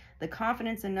has the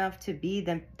confidence enough to be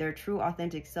their true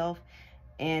authentic self.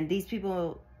 And these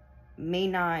people may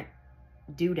not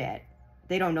do that.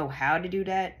 They don't know how to do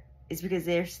that. It's because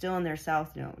they're still in their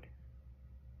south node.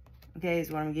 Okay,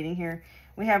 is what I'm getting here.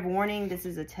 We have warning. This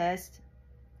is a test.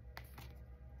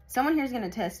 Someone here is going to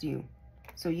test you,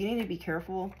 so you need to be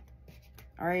careful.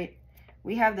 All right.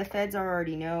 We have the feds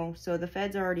already know. So the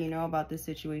feds already know about this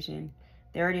situation.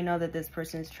 They already know that this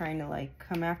person is trying to, like,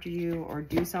 come after you or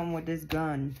do something with this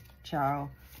gun, child.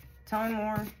 Tell me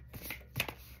more.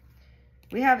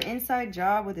 We have inside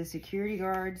job with a security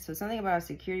guard. So something about a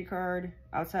security guard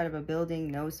outside of a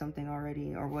building knows something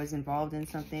already, or was involved in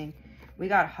something. We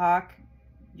got Hawk.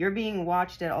 You're being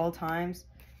watched at all times.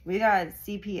 We got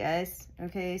CPS,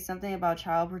 okay? Something about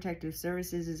Child Protective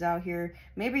Services is out here.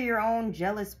 Maybe your own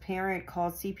jealous parent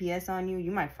called CPS on you.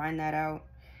 You might find that out,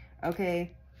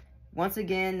 okay? Once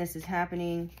again, this is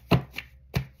happening.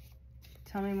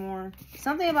 Tell me more.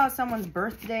 Something about someone's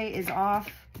birthday is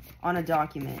off on a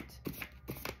document.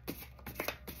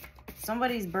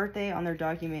 Somebody's birthday on their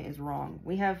document is wrong.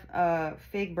 We have a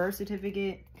fake birth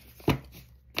certificate.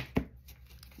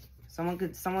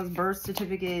 Someone's birth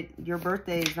certificate, your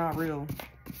birthday is not real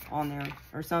on there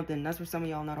or something. That's for some of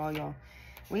y'all, not all y'all.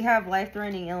 We have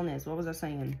life-threatening illness. What was I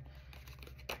saying?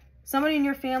 Somebody in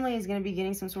your family is going to be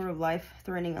getting some sort of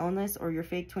life-threatening illness, or your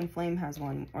fake twin flame has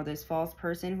one, or this false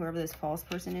person, whoever this false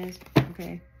person is.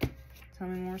 Okay. Tell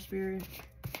me more, Spirit.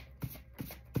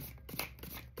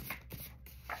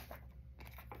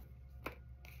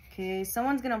 Okay,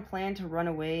 someone's going to plan to run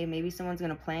away. Maybe someone's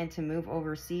going to plan to move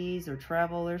overseas or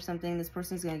travel or something. This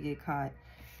person's going to get caught.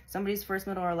 Somebody's first,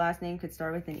 middle, or last name could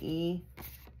start with an E.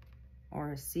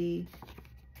 or a C.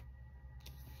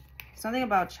 Something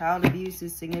about child abuse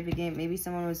is significant. Maybe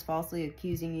someone was falsely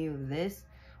accusing you of this,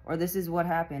 or this is what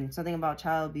happened. Something about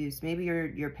child abuse. Maybe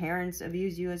your parents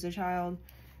abused you as a child.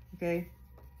 Okay.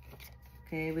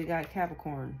 Okay, we got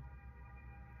Capricorn.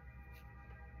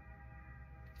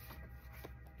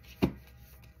 I'm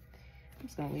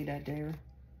just gonna leave that there.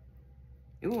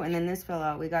 Ooh, and then this fell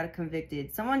out. We got a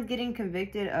convicted. Someone getting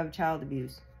convicted of child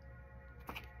abuse.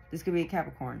 This could be a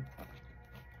Capricorn.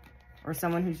 Or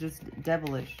someone who's just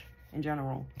devilish in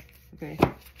general. Okay.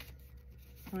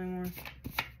 One more.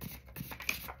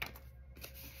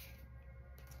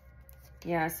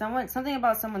 Yeah, something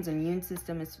about someone's immune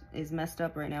system is messed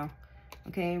up right now.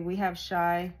 Okay, we have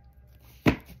shy.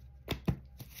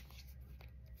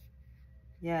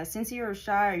 Yeah, since you're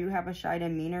shy or you have a shy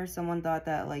demeanor, someone thought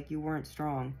that, like, you weren't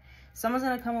strong. Someone's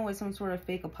going to come in with some sort of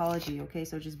fake apology, okay?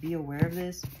 So just be aware of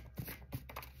this.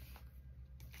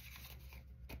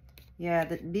 Yeah,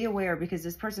 be aware, because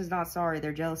this person's not sorry.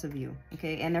 They're jealous of you,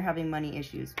 okay? And they're having money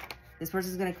issues. This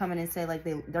person's going to come in and say, like,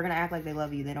 they're going to act like they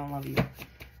love you. They don't love you.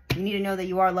 You need to know that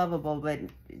you are lovable, but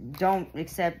don't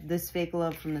accept this fake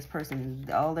love from this person.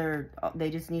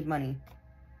 They just need money.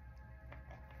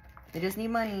 They just need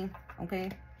money,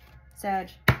 okay? Sag,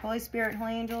 Holy Spirit,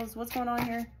 Holy Angels, what's going on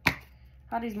here?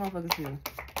 How do these motherfuckers feel?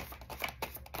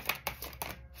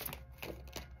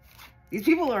 These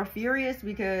people are furious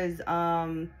because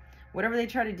whatever they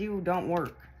try to do don't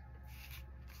work.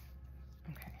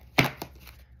 Okay.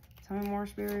 Tell me more,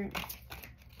 Spirit.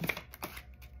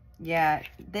 Yeah,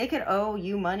 they could owe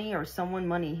you money or someone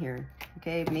money here.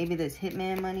 Okay, maybe this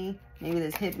hitman money. Maybe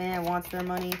this hitman wants their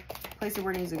money. Place it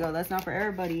where it needs to go. That's not for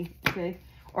everybody. Okay.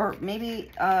 Or maybe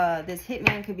this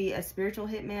hitman could be a spiritual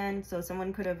hitman. So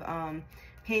someone could have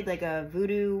paid like a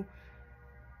voodoo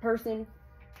person.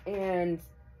 And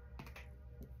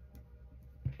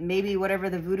maybe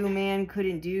whatever the voodoo man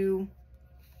couldn't do,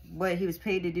 what he was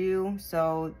paid to do.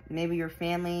 So maybe your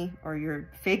family or your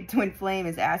fake twin flame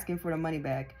is asking for the money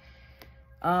back.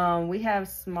 We have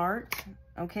smart,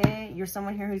 okay? You're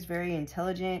someone here who's very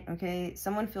intelligent, okay?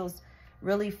 Someone feels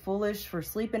really foolish for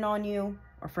sleeping on you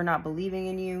or for not believing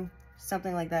in you.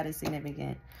 Something like that is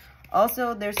significant.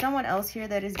 Also, there's someone else here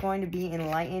that is going to be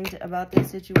enlightened about this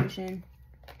situation.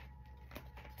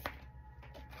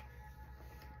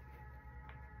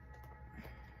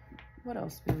 What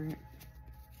else, Spirit?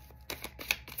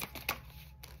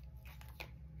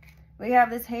 We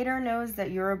have this hater knows that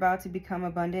you're about to become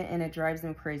abundant and it drives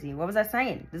them crazy. What was I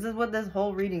saying? This is what this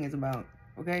whole reading is about,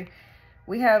 okay?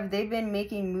 We have, they've been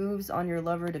making moves on your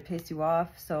lover to piss you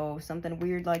off. So something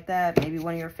weird like that. Maybe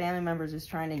one of your family members is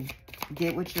trying to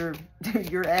get with your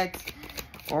ex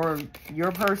or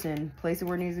your person. Place it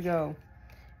where it needs to go.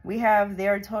 We have, they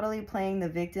are totally playing the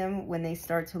victim when they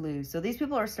start to lose. So these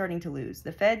people are starting to lose.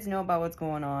 The feds know about what's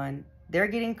going on. They're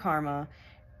getting karma.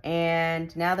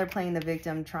 And now they're playing the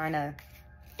victim, trying to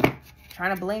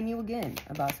blame you again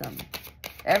about something.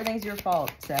 Everything's your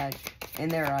fault, Sag, in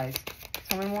their eyes.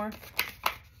 Tell me more.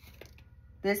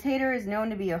 This hater is known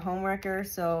to be a homewrecker,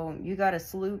 so you got a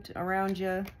salute around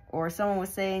you. Or someone was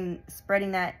saying,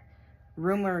 spreading that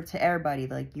rumor to everybody,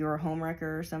 like you're a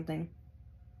homewrecker or something.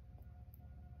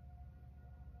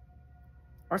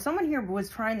 Or someone here was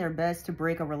trying their best to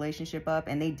break a relationship up,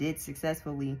 and they did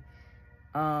successfully.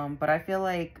 But I feel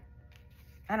like,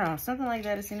 I don't know, something like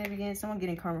that is significant. Someone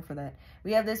getting karma for that.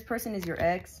 We have this person is your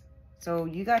ex. So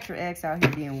you got your ex out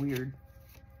here being weird.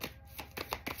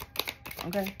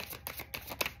 Okay.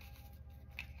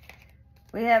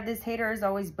 We have this hater is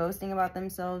always boasting about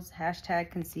themselves. Hashtag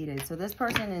conceited. So this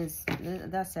person is,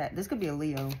 that's that. This could be a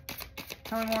Leo.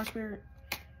 Tell me more, Spirit.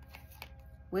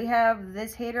 We have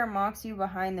this hater mocks you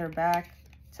behind their back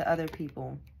to other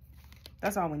people.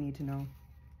 That's all we need to know.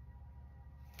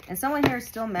 And someone here is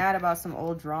still mad about some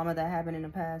old drama that happened in the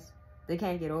past. They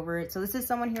can't get over it. So this is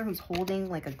someone here who's holding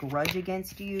like a grudge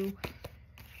against you.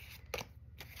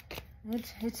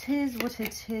 It's his what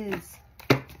it's his.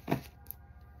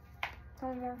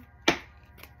 Tell me more.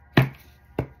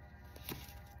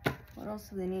 What else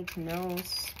do they need to know,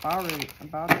 Spirit,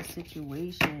 about the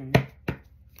situation?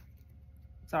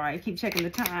 Sorry, I keep checking the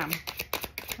time.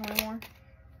 Tell me more.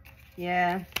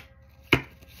 Yeah.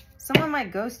 Someone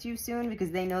might ghost you soon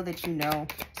because they know that you know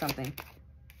something.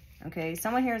 Okay,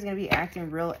 someone here is going to be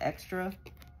acting real extra.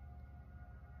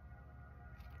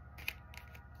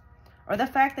 Or the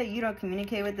fact that you don't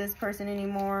communicate with this person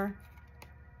anymore.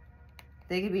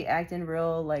 They could be acting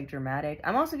real, like, dramatic.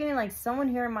 I'm also getting, like, someone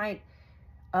here might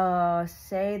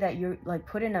say that you're, like,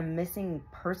 put in a missing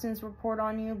persons report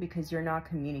on you because you're not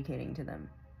communicating to them.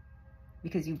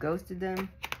 Because you ghosted them.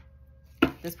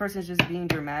 This person's just being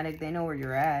dramatic. They know where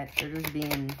you're at. They're just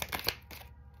being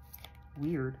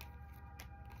weird.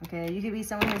 Okay, you could be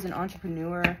someone who's an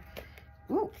entrepreneur.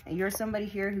 Ooh, you're somebody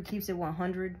here who keeps it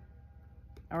 100.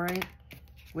 All right,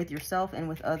 with yourself and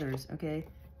with others. Okay,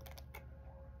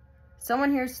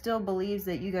 someone here still believes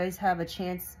that you guys have a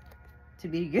chance to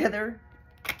be together.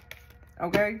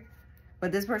 Okay,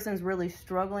 but this person's really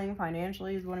struggling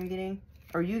financially is what I'm getting.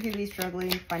 Or you could be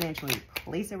struggling financially.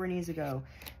 Place it where it needs to go.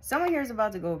 Someone here is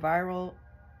about to go viral.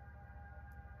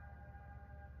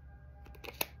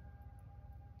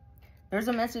 There's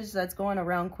a message that's going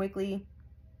around quickly.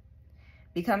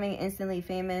 Becoming instantly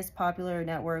famous, popular,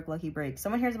 network, lucky break.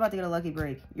 Someone here is about to get a lucky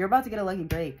break. You're about to get a lucky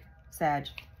break, Sag.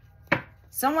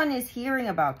 Someone is hearing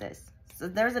about this. So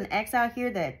there's an ex out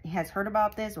here that has heard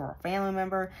about this, or a family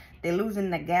member. They're losing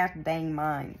the gosh dang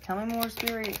mind. Tell me more,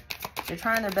 Spirit. They're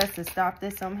trying their best to stop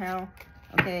this somehow.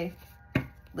 Okay.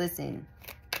 Listen.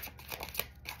 What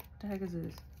the heck is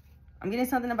this? I'm getting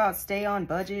something about stay on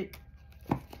budget.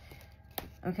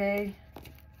 Okay.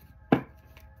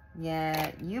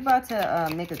 Yeah, you about to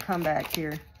make a comeback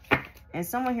here. And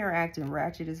someone here acting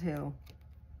ratchet as hell.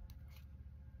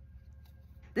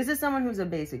 This is someone who's a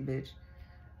basic bitch.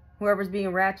 Whoever's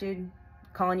being ratchet,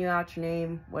 calling you out your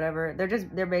name, whatever.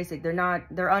 They're basic.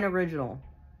 They're unoriginal.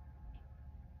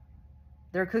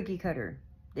 They're cookie cutter.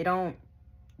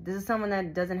 This is someone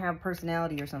that doesn't have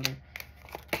personality or something.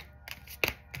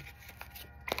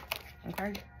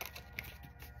 Okay.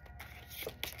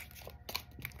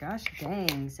 Gosh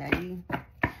dang, Saggy.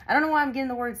 I don't know why I'm getting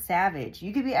the word savage.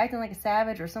 You could be acting like a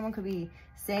savage, or someone could be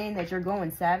saying that you're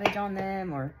going savage on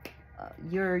them, or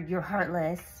you're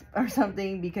heartless or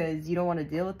something because you don't want to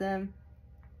deal with them.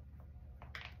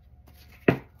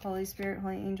 Holy Spirit,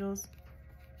 Holy Angels.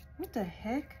 What the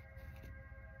heck?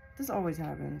 This always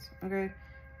happens. Okay.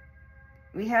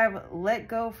 We have let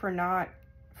go for not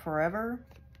forever.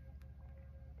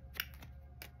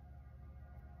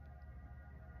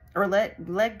 Or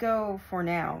let go for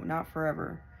now, not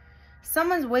forever.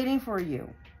 Someone's waiting for you.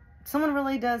 Someone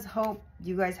really does hope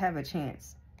you guys have a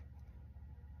chance.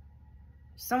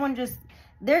 Someone just,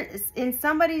 in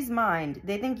somebody's mind,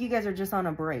 they think you guys are just on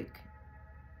a break.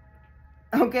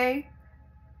 Okay?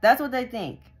 That's what they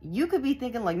think. You could be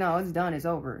thinking like, no, it's done, it's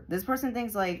over. This person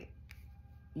thinks like,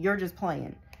 you're just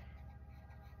playing.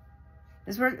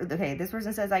 This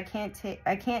person says, I can't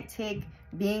take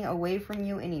being away from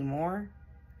you anymore.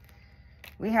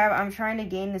 We have, I'm trying to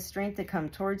gain the strength to come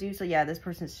towards you. So yeah, this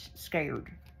person's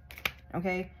scared.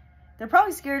 Okay? They're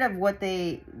probably scared of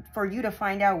for you to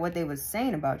find out what they was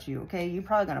saying about you. Okay? You're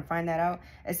probably going to find that out.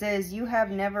 It says, you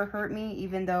have never hurt me,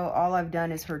 even though all I've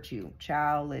done is hurt you.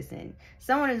 Child, listen.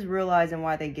 Someone is realizing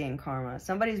why they getting karma.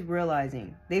 Somebody's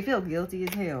realizing. They feel guilty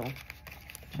as hell.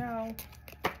 Child.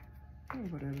 Oh,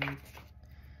 whatever.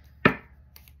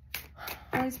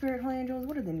 Holy Spirit, Holy Angels,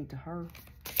 what do they need to hear?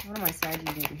 What do my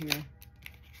Saggies need to hear?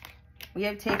 We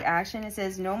have take action. It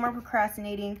says, no more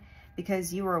procrastinating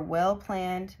because you are well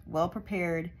planned, well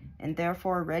prepared, and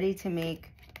therefore ready to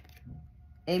make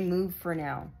a move for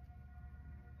now.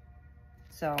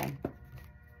 So,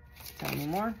 tell me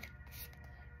more.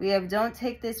 We have don't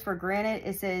take this for granted.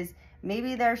 It says,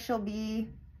 maybe there shall be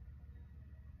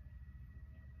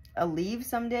a leave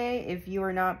someday if you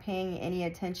are not paying any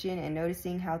attention and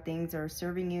noticing how things are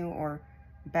serving you, or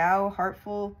bow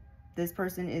heartful. This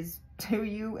person is to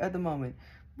you at the moment.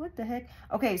 What the heck?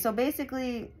 Okay, so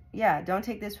basically, yeah, don't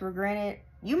take this for granted.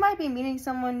 You might be meeting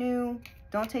someone new.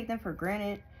 Don't take them for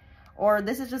granted. Or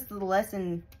this is just the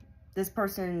lesson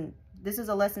this is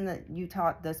a lesson that you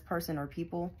taught this person or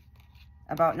people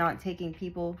about not taking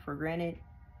people for granted,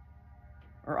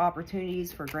 or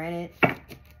opportunities for granted,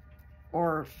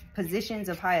 or positions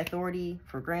of high authority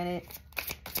for granted.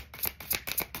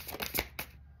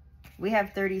 We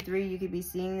have 33. You could be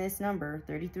seeing this number,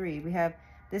 33. We have,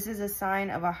 this is a sign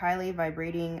of a highly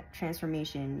vibrating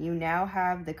transformation. You now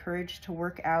have the courage to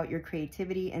work out your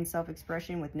creativity and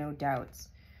self-expression with no doubts.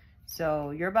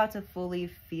 So you're about to fully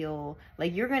feel,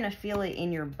 like you're going to feel it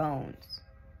in your bones.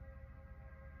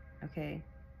 Okay?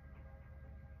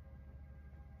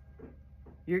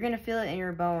 You're going to feel it in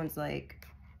your bones, like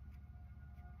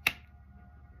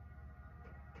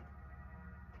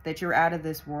that you're out of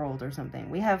this world or something.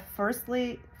 We have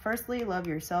firstly, love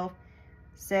yourself.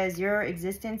 Says your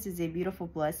existence is a beautiful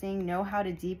blessing. Know how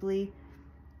to deeply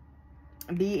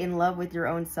be in love with your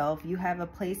own self. You have a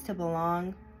place to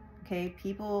belong. Okay,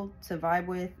 people to vibe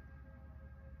with,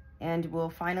 and will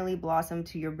finally blossom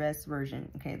to your best version.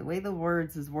 Okay, the way the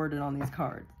words is worded on these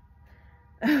cards.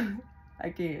 I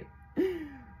can't.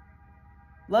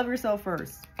 Love yourself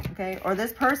first. Okay, or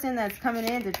this person that's coming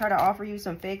in to try to offer you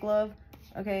some fake love,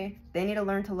 okay? They need to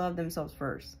learn to love themselves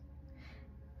first.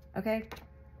 Okay?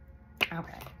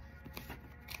 Okay.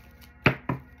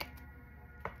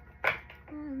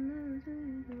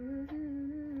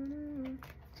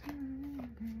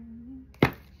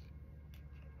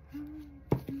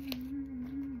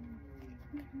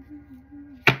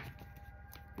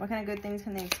 What kind of good things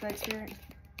can they expect, Spirit?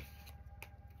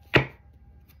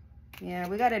 Yeah,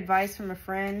 we got advice from a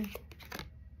friend.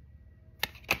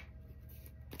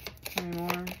 More.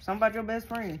 Something about your best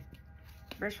friend.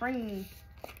 Best friend.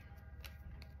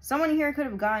 Someone here could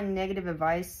have gotten negative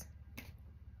advice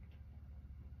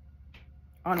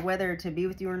on whether to be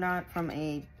with you or not from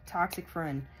a toxic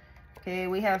friend. Okay,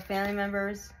 we have family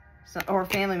members. Or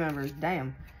family members,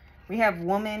 damn. We have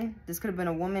woman. This could have been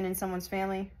a woman in someone's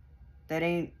family. That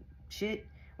ain't shit.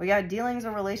 We got dealings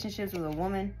or relationships with a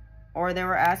woman. Or they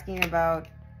were asking about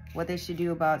what they should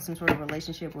do about some sort of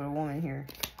relationship with a woman here.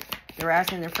 They were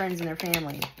asking their friends and their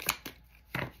family.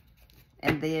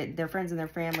 And their friends and their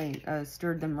family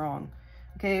stirred them wrong.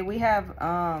 Okay, we have,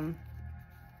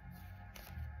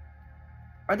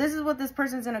 or this is what this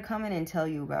person's going to come in and tell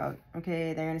you about.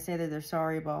 Okay, they're going to say that they're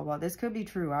sorry, blah, blah, blah. This could be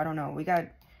true. I don't know. We got,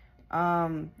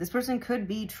 this person could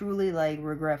be truly, like,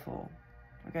 regretful.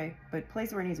 Okay, but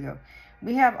place where it needs to go.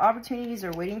 We have opportunities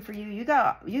are waiting for you. You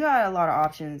got a lot of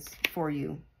options for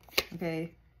you.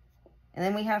 Okay. And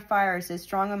then we have fire. It says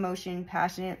strong emotion,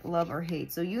 passionate, love, or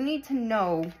hate. So you need to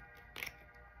know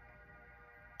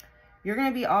you're going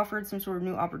to be offered some sort of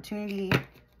new opportunity.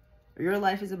 Your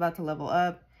life is about to level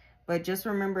up. But just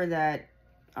remember that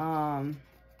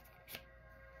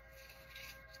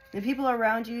the people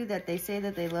around you that they say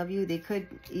that they love you, they could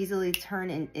easily turn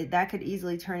in, that could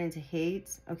easily turn into hate.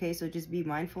 Okay, so just be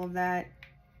mindful of that.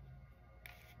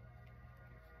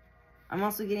 I'm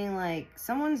also getting like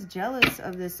someone's jealous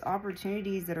of this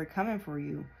opportunities that are coming for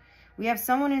you. We have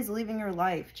someone is leaving your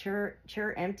life, chair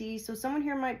empty. So someone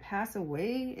here might pass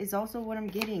away is also what I'm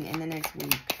getting in the next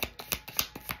week.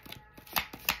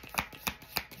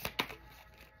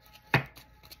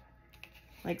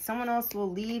 Like someone else will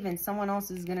leave and someone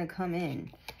else is going to come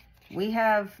in. We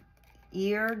have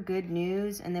ear, good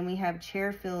news. And then we have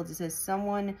chair filled. It says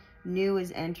someone new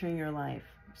is entering your life.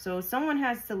 So someone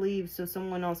has to leave so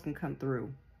someone else can come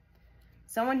through.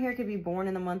 Someone here could be born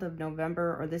in the month of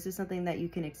November, or this is something that you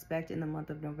can expect in the month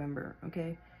of November,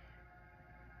 okay?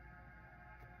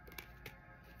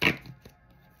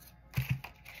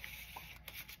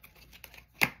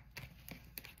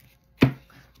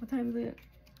 What time is it?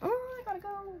 Oh, I gotta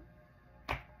go.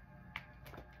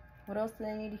 What else do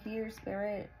they need to hear,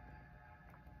 Spirit?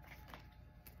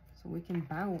 So we can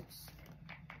bounce.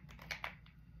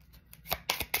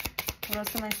 What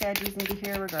else do my Saggies need to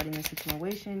hear regarding this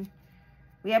situation?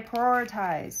 We have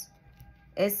prioritize.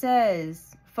 It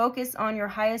says, focus on your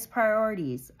highest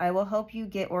priorities. I will help you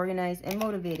get organized and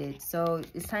motivated. So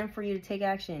it's time for you to take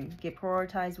action. Get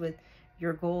prioritized with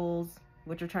your goals,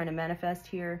 what you're trying to manifest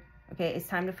here. Okay, it's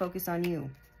time to focus on you.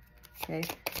 Okay,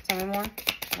 tell me more.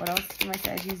 What else do my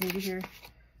Saggies need to hear?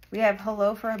 We have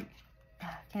hello from,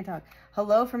 can't talk.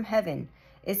 Hello from heaven.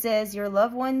 It says, your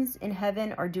loved ones in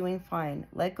heaven are doing fine.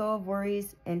 Let go of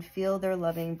worries and feel their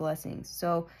loving blessings.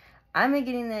 So I'm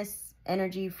getting this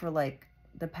energy for like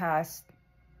the past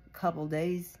couple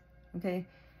days, okay?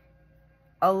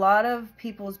 A lot of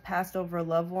people's passed over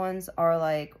loved ones are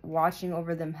like watching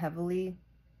over them heavily,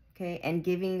 okay? And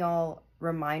giving y'all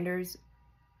reminders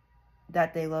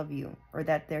that they love you or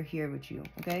that they're here with you,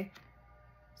 okay?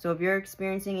 So if you're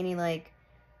experiencing any like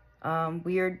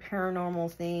weird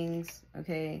paranormal things,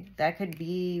 okay, that could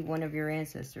be one of your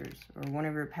ancestors or one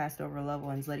of your passed over loved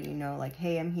ones letting you know like,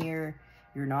 hey, I'm here.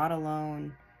 You're not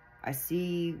alone. I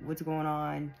see what's going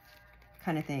on,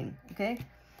 kind of thing, okay?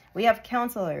 We have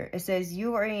counselor. It says,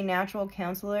 you are a natural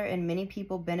counselor and many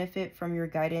people benefit from your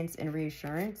guidance and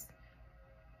reassurance.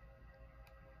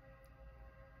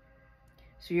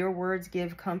 So your words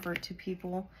give comfort to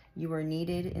people. You are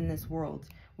needed in this world.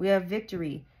 We have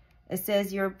victory. It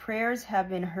says, your prayers have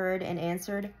been heard and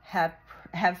answered. Have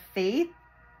faith.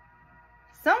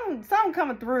 Something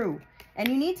coming through. And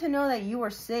you need to know that you are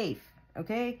safe.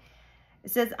 Okay,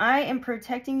 it says, I am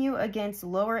protecting you against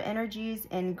lower energies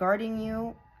and guarding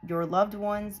you, your loved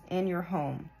ones, and your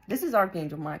home. This is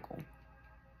Archangel Michael.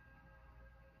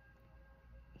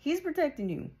 He's protecting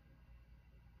you.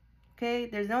 Okay,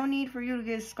 there's no need for you to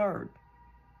get scared.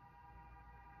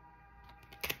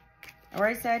 All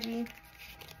right, Saggy,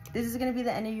 this is going to be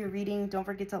the end of your reading. Don't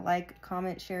forget to like,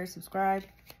 comment, share, subscribe.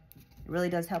 It really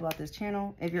does help out this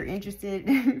channel. If you're interested,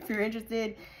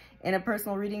 in a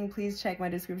personal reading, please check my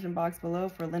description box below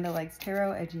for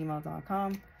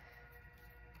Lindalikestarot@gmail.com.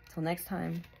 Till next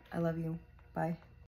time. I love you. Bye.